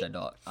punched that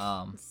dog.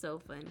 So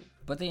funny.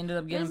 But they ended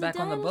up getting back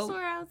on the boat. There's a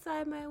dinosaur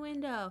outside my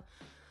window.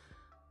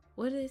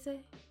 What did they say?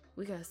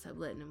 We gotta stop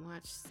letting him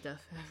watch stuff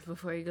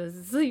before he goes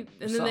to sleep.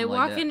 And then they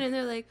walk in and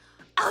they're like,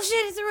 "Oh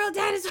shit, it's a real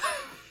dinosaur."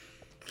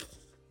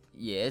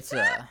 Yeah, it's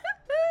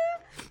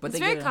but it's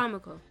very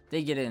comical.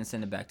 They get it and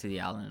send it back to the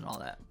island and all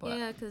that. But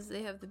yeah, because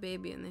they have the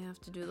baby and they have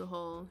to do the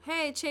whole,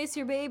 "Hey, chase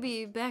your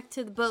baby back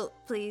to the boat,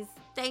 please.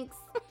 Thanks."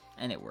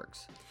 And it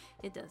works.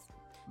 It does.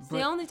 It's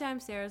the only time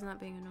Sarah's not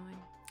being annoying.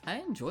 I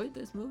enjoyed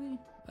this movie.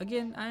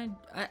 Again,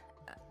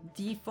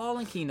 the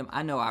Fallen Kingdom,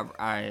 I know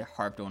I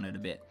harped on it a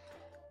bit.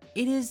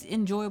 It is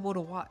enjoyable to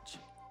watch.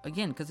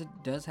 Again, because it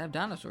does have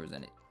dinosaurs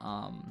in it.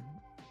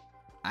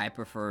 I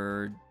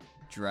prefer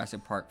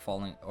Jurassic Park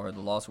or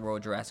the Lost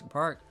World Jurassic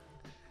Park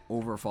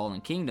over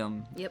Fallen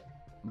Kingdom. Yep.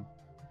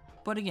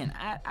 But again,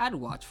 I'd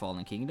watch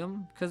Fallen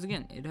Kingdom because,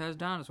 again, it has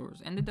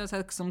dinosaurs. And it does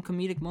have some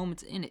comedic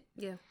moments in it.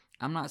 Yeah.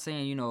 I'm not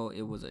saying,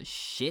 it was a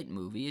shit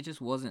movie. It just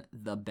wasn't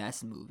the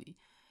best movie.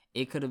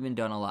 It could have been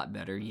done a lot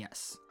better,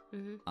 yes.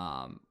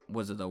 Mm-hmm.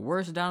 Was it the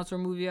worst dinosaur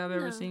movie I've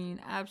ever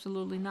seen?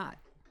 Absolutely not.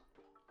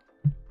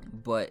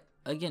 But,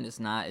 again,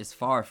 it's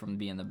far from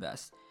being the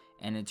best.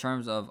 And in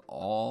terms of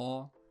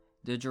all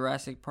the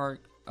Jurassic Park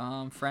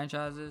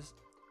franchises,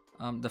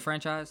 the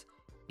franchise,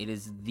 it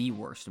is the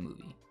worst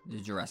movie. The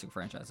Jurassic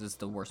franchise is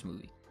the worst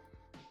movie.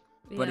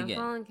 Yeah, but again,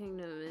 Fallen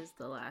Kingdom is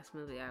the last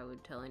movie I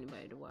would tell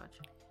anybody to watch.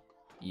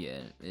 Yeah,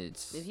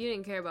 it's... If you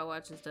didn't care about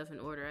watching stuff in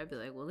order, I'd be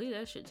like, well, leave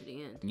that shit to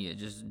the end. Yeah,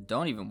 just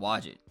don't even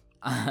watch it.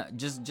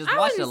 just I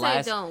watch the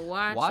last... don't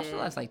watch watch it. the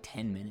last,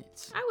 10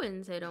 minutes. I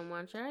wouldn't say don't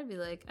watch it. I'd be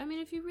like,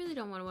 if you really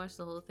don't want to watch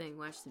the whole thing,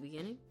 watch the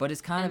beginning. But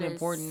it's kind of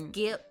important...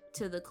 skip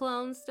to the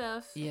clone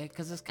stuff. Yeah,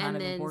 because it's kind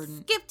of important. And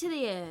then skip to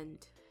the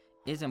end.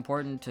 It's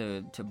important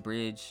to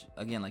bridge...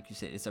 Again, like you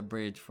said, it's a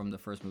bridge from the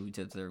first movie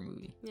to the third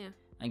movie. Yeah.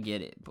 I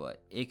get it,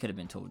 but it could have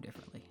been told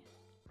differently.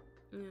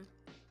 Yeah.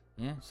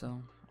 Yeah,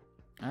 so...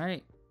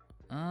 Alright.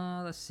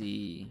 Let's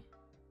see.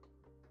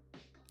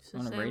 It's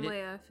the same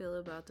way I feel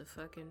about the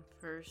fucking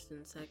first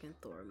and second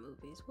Thor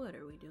movies. What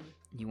are we doing?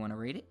 You want to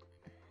rate it?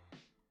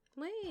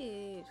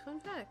 Wait, fun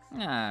facts.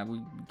 Nah,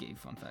 we gave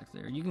fun facts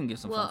there. You can give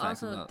some fun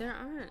facts. Well, also,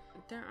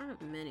 there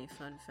aren't many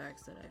fun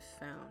facts that I've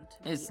found.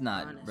 It's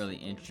not really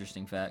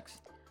interesting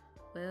facts.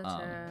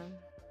 Well,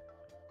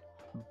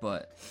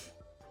 but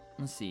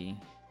let's see.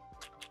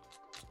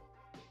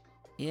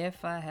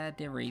 If I had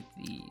to rate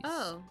these.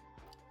 Oh.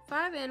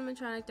 5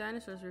 animatronic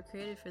dinosaurs were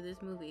created for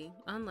this movie,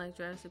 unlike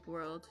Jurassic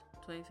World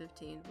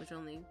 2015, which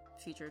only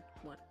featured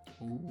 1.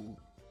 Ooh.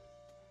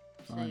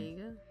 So there you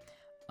go.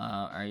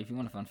 Alright, if you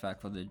want a fun fact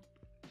for the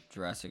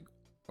Jurassic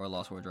or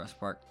Lost World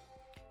Jurassic Park,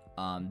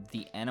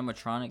 the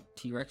animatronic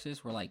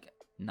T-Rexes were like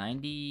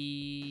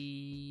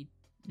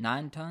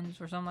 99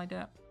 tons or something like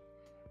that.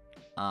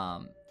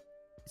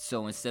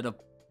 So instead of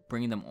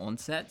bringing them on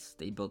sets,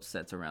 they built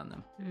sets around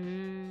them.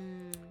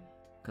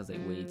 Because they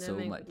weighed so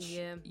much.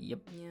 Yeah. Yep.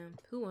 Yeah.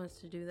 Who wants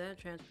to do that?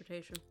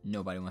 Transportation.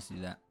 Nobody wants to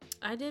do that.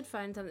 I did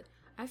find something.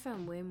 I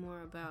found way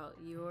more about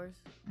yours,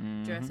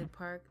 Jurassic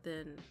Park,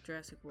 than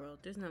Jurassic World.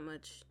 There's not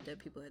much that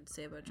people had to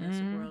say about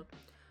Jurassic World.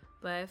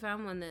 But I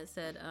found one that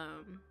said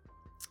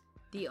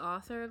the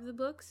author of the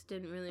books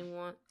didn't really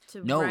want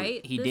to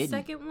write the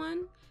second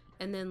one.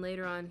 And then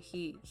later on,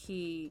 he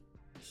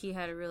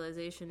had a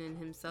realization in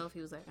himself.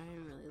 He was like, I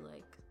didn't really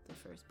like the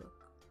first book.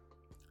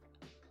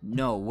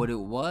 No, what it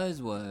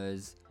was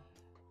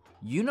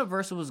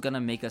Universal was gonna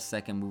make a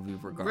second movie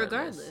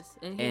regardless.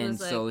 And he was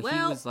like, well,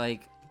 he was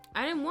like,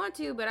 I didn't want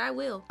to, but I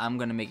will. I'm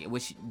gonna make it.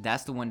 Which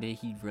that's the one that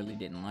he really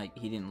didn't like.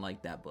 He didn't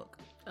like that book.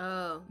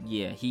 Oh.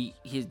 Yeah,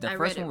 the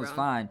first one was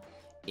fine.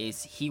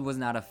 He was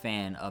not a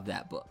fan of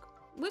that book.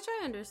 Which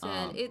I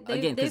understand.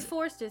 They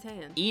forced his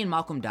hand. Ian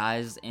Malcolm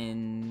dies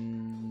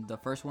in the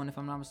first one, if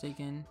I'm not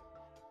mistaken.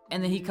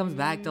 And then he comes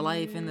back to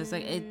life in the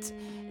second.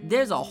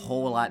 There's a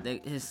whole lot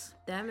that is.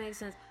 That makes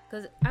sense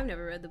because I've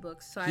never read the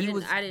books, so I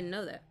didn't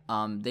know that.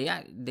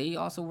 They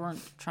also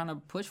weren't trying to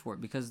push for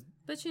it because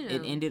but you know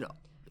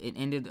it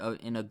ended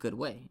in a good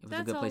way. It was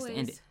a good place to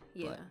end it.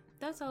 Yeah, but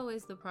that's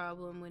always the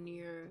problem when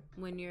you're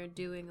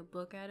doing a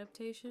book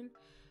adaptation.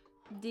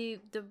 The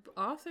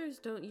authors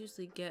don't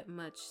usually get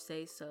much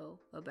say so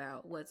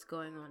about what's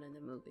going on in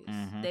the movies.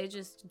 They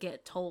just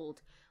get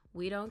told,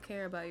 we don't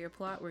care about your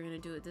plot. We're gonna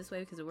do it this way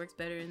because it works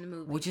better in the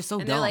movie. Which is so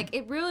dumb. They're like,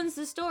 it ruins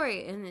the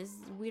story, and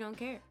we don't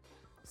care.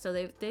 So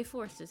they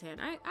forced his hand.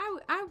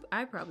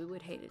 I probably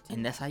would hate it too.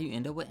 And that's how you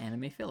end up with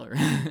anime filler.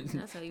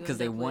 That's how you because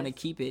they want to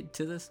keep it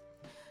to this.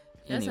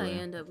 That's how you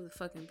end up with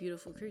fucking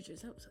beautiful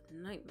creatures. That was a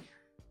nightmare.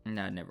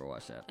 No, I never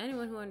watched that.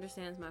 Anyone who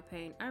understands my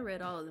pain, I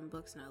read all of them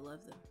books and I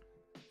love them.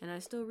 And I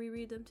still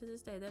reread them to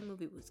this day. That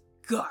movie was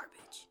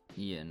garbage.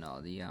 Yeah,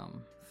 no,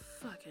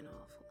 fucking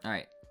awful.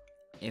 Alright.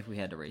 If we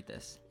had to rate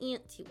this.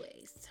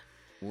 Anyways.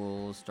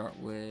 We'll start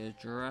with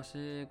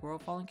Jurassic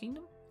World Fallen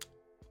Kingdom.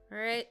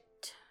 Alright.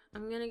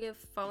 I'm gonna give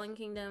Fallen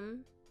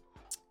Kingdom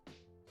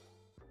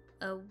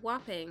a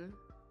whopping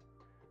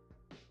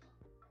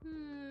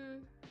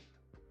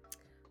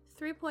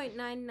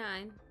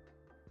 3.99.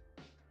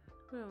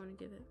 What do I want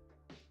to give it?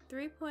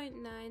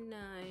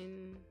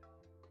 3.99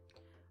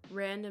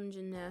 random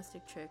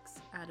gymnastic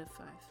tricks out of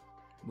 5.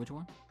 Which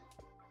one?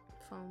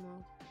 Fallen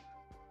World.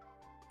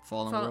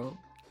 Fallen World?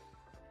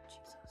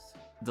 Jesus.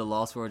 The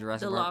Lost World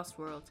Jurassic Park? The Lost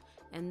World.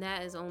 And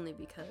that is only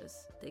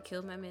because they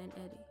killed my man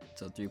Eddie.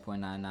 So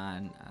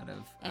 3.99 out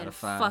of 5. And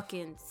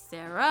fucking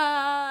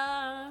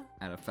Sarah.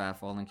 Out of 5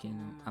 Fallen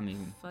Kingdom.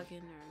 Fucking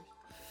nerves.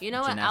 You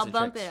know what? I'll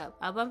bump it up.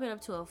 I'll bump it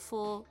up to a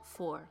full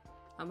 4.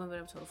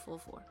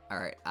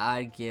 Alright,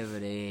 I'd give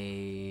it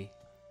a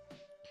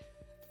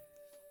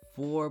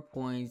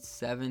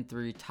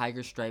 4.73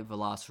 Tiger Stripe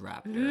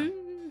Velociraptor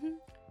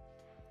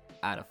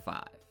out of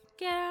 5.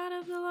 Get out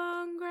of the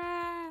long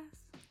grass.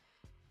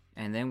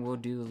 And then we'll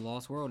do the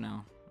Lost World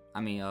now.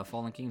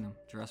 Fallen Kingdom.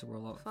 Jurassic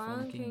World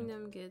Fallen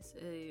Kingdom gets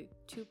a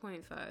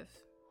 2.5.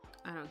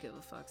 I don't give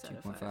a fuck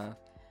out of 5.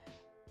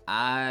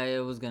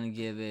 I was gonna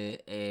give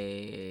it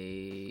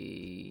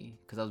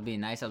because I was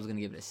being nice. I was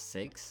gonna give it a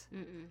 6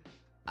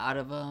 out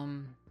of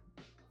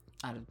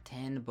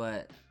 10,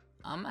 but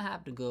I'm gonna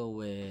have to go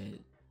with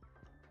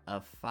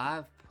a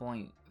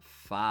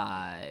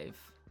 5.5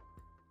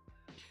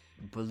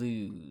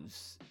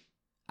 Blues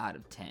out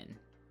of 10.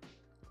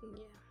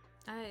 Yeah.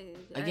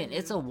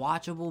 It's a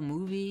watchable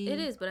movie. It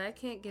is, but I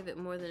can't give it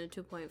more than a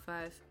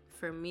 2.5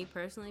 for me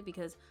personally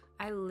because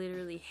I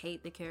literally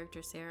hate the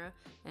character Sarah,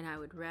 and I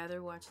would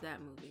rather watch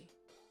that movie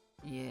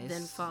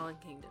than Fallen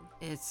Kingdom.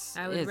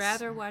 I would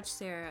rather watch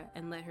Sarah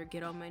and let her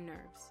get on my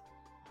nerves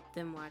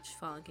than watch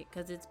Fallen Kingdom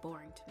because it's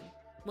boring to me.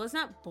 Well, it's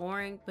not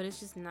boring, but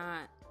it's just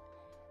not.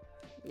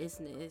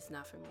 It's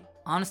not for me.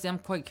 Honestly, I'm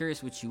quite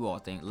curious what you all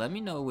think. Let me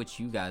know what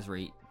you guys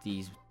rate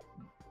these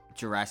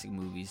Jurassic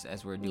movies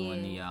as we're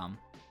doing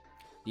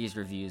these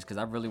reviews, because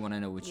I really want to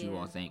know what you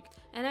all think.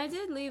 And I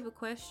did leave a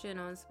question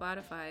on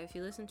Spotify. If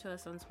you listen to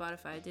us on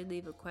Spotify, I did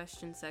leave a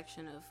question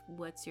section of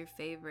what's your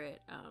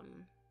favorite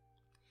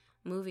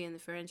movie in the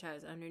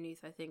franchise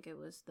underneath. I think it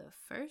was the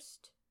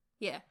first.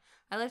 Yeah,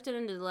 I left it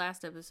under the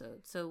last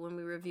episode. So when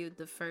we reviewed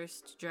the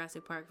first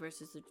Jurassic Park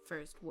versus the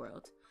first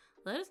World,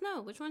 let us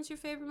know which one's your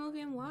favorite movie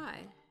and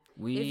why.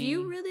 If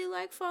you really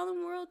like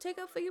Fallen World, take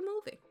up for your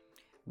movie.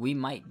 We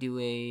might do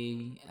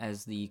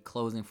as the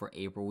closing for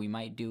April, we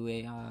might do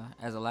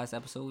as a last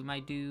episode, we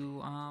might do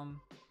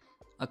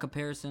a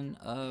comparison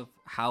of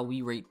how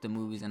we rate the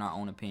movies in our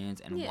own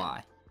opinions and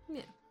why.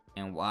 Yeah.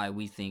 and why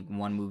we think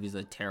one movie is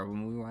a terrible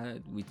movie, why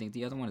we think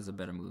the other one is a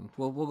better movie.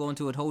 We'll go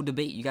into a whole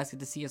debate. You guys get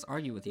to see us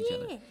argue with each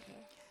other.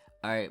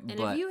 All right, and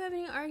if you have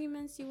any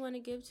arguments you want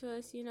to give to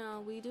us, you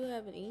know, we do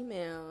have an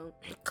email,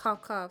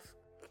 cough,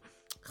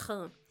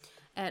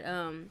 at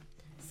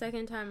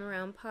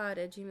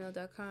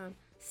secondtimearoundpod@gmail.com.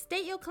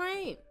 State your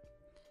claim.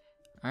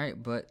 All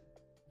right, but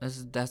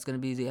that's going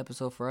to be the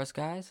episode for us,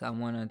 guys. I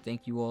want to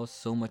thank you all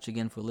so much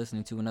again for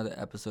listening to another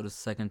episode of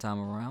Second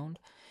Time Around.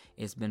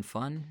 It's been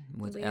fun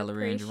with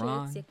Ellery and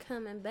Jerron. You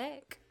coming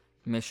back.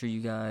 Make sure you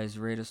guys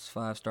rate us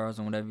 5 stars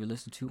on whatever you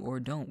listen to, or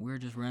don't. We're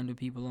just random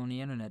people on the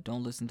internet.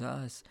 Don't listen to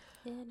us.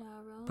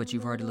 But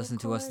you've already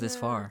listened to us this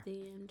far.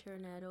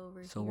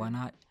 So why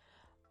not?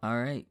 All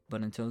right.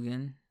 But until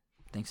again,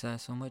 thanks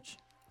guys so much.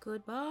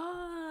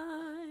 Goodbye.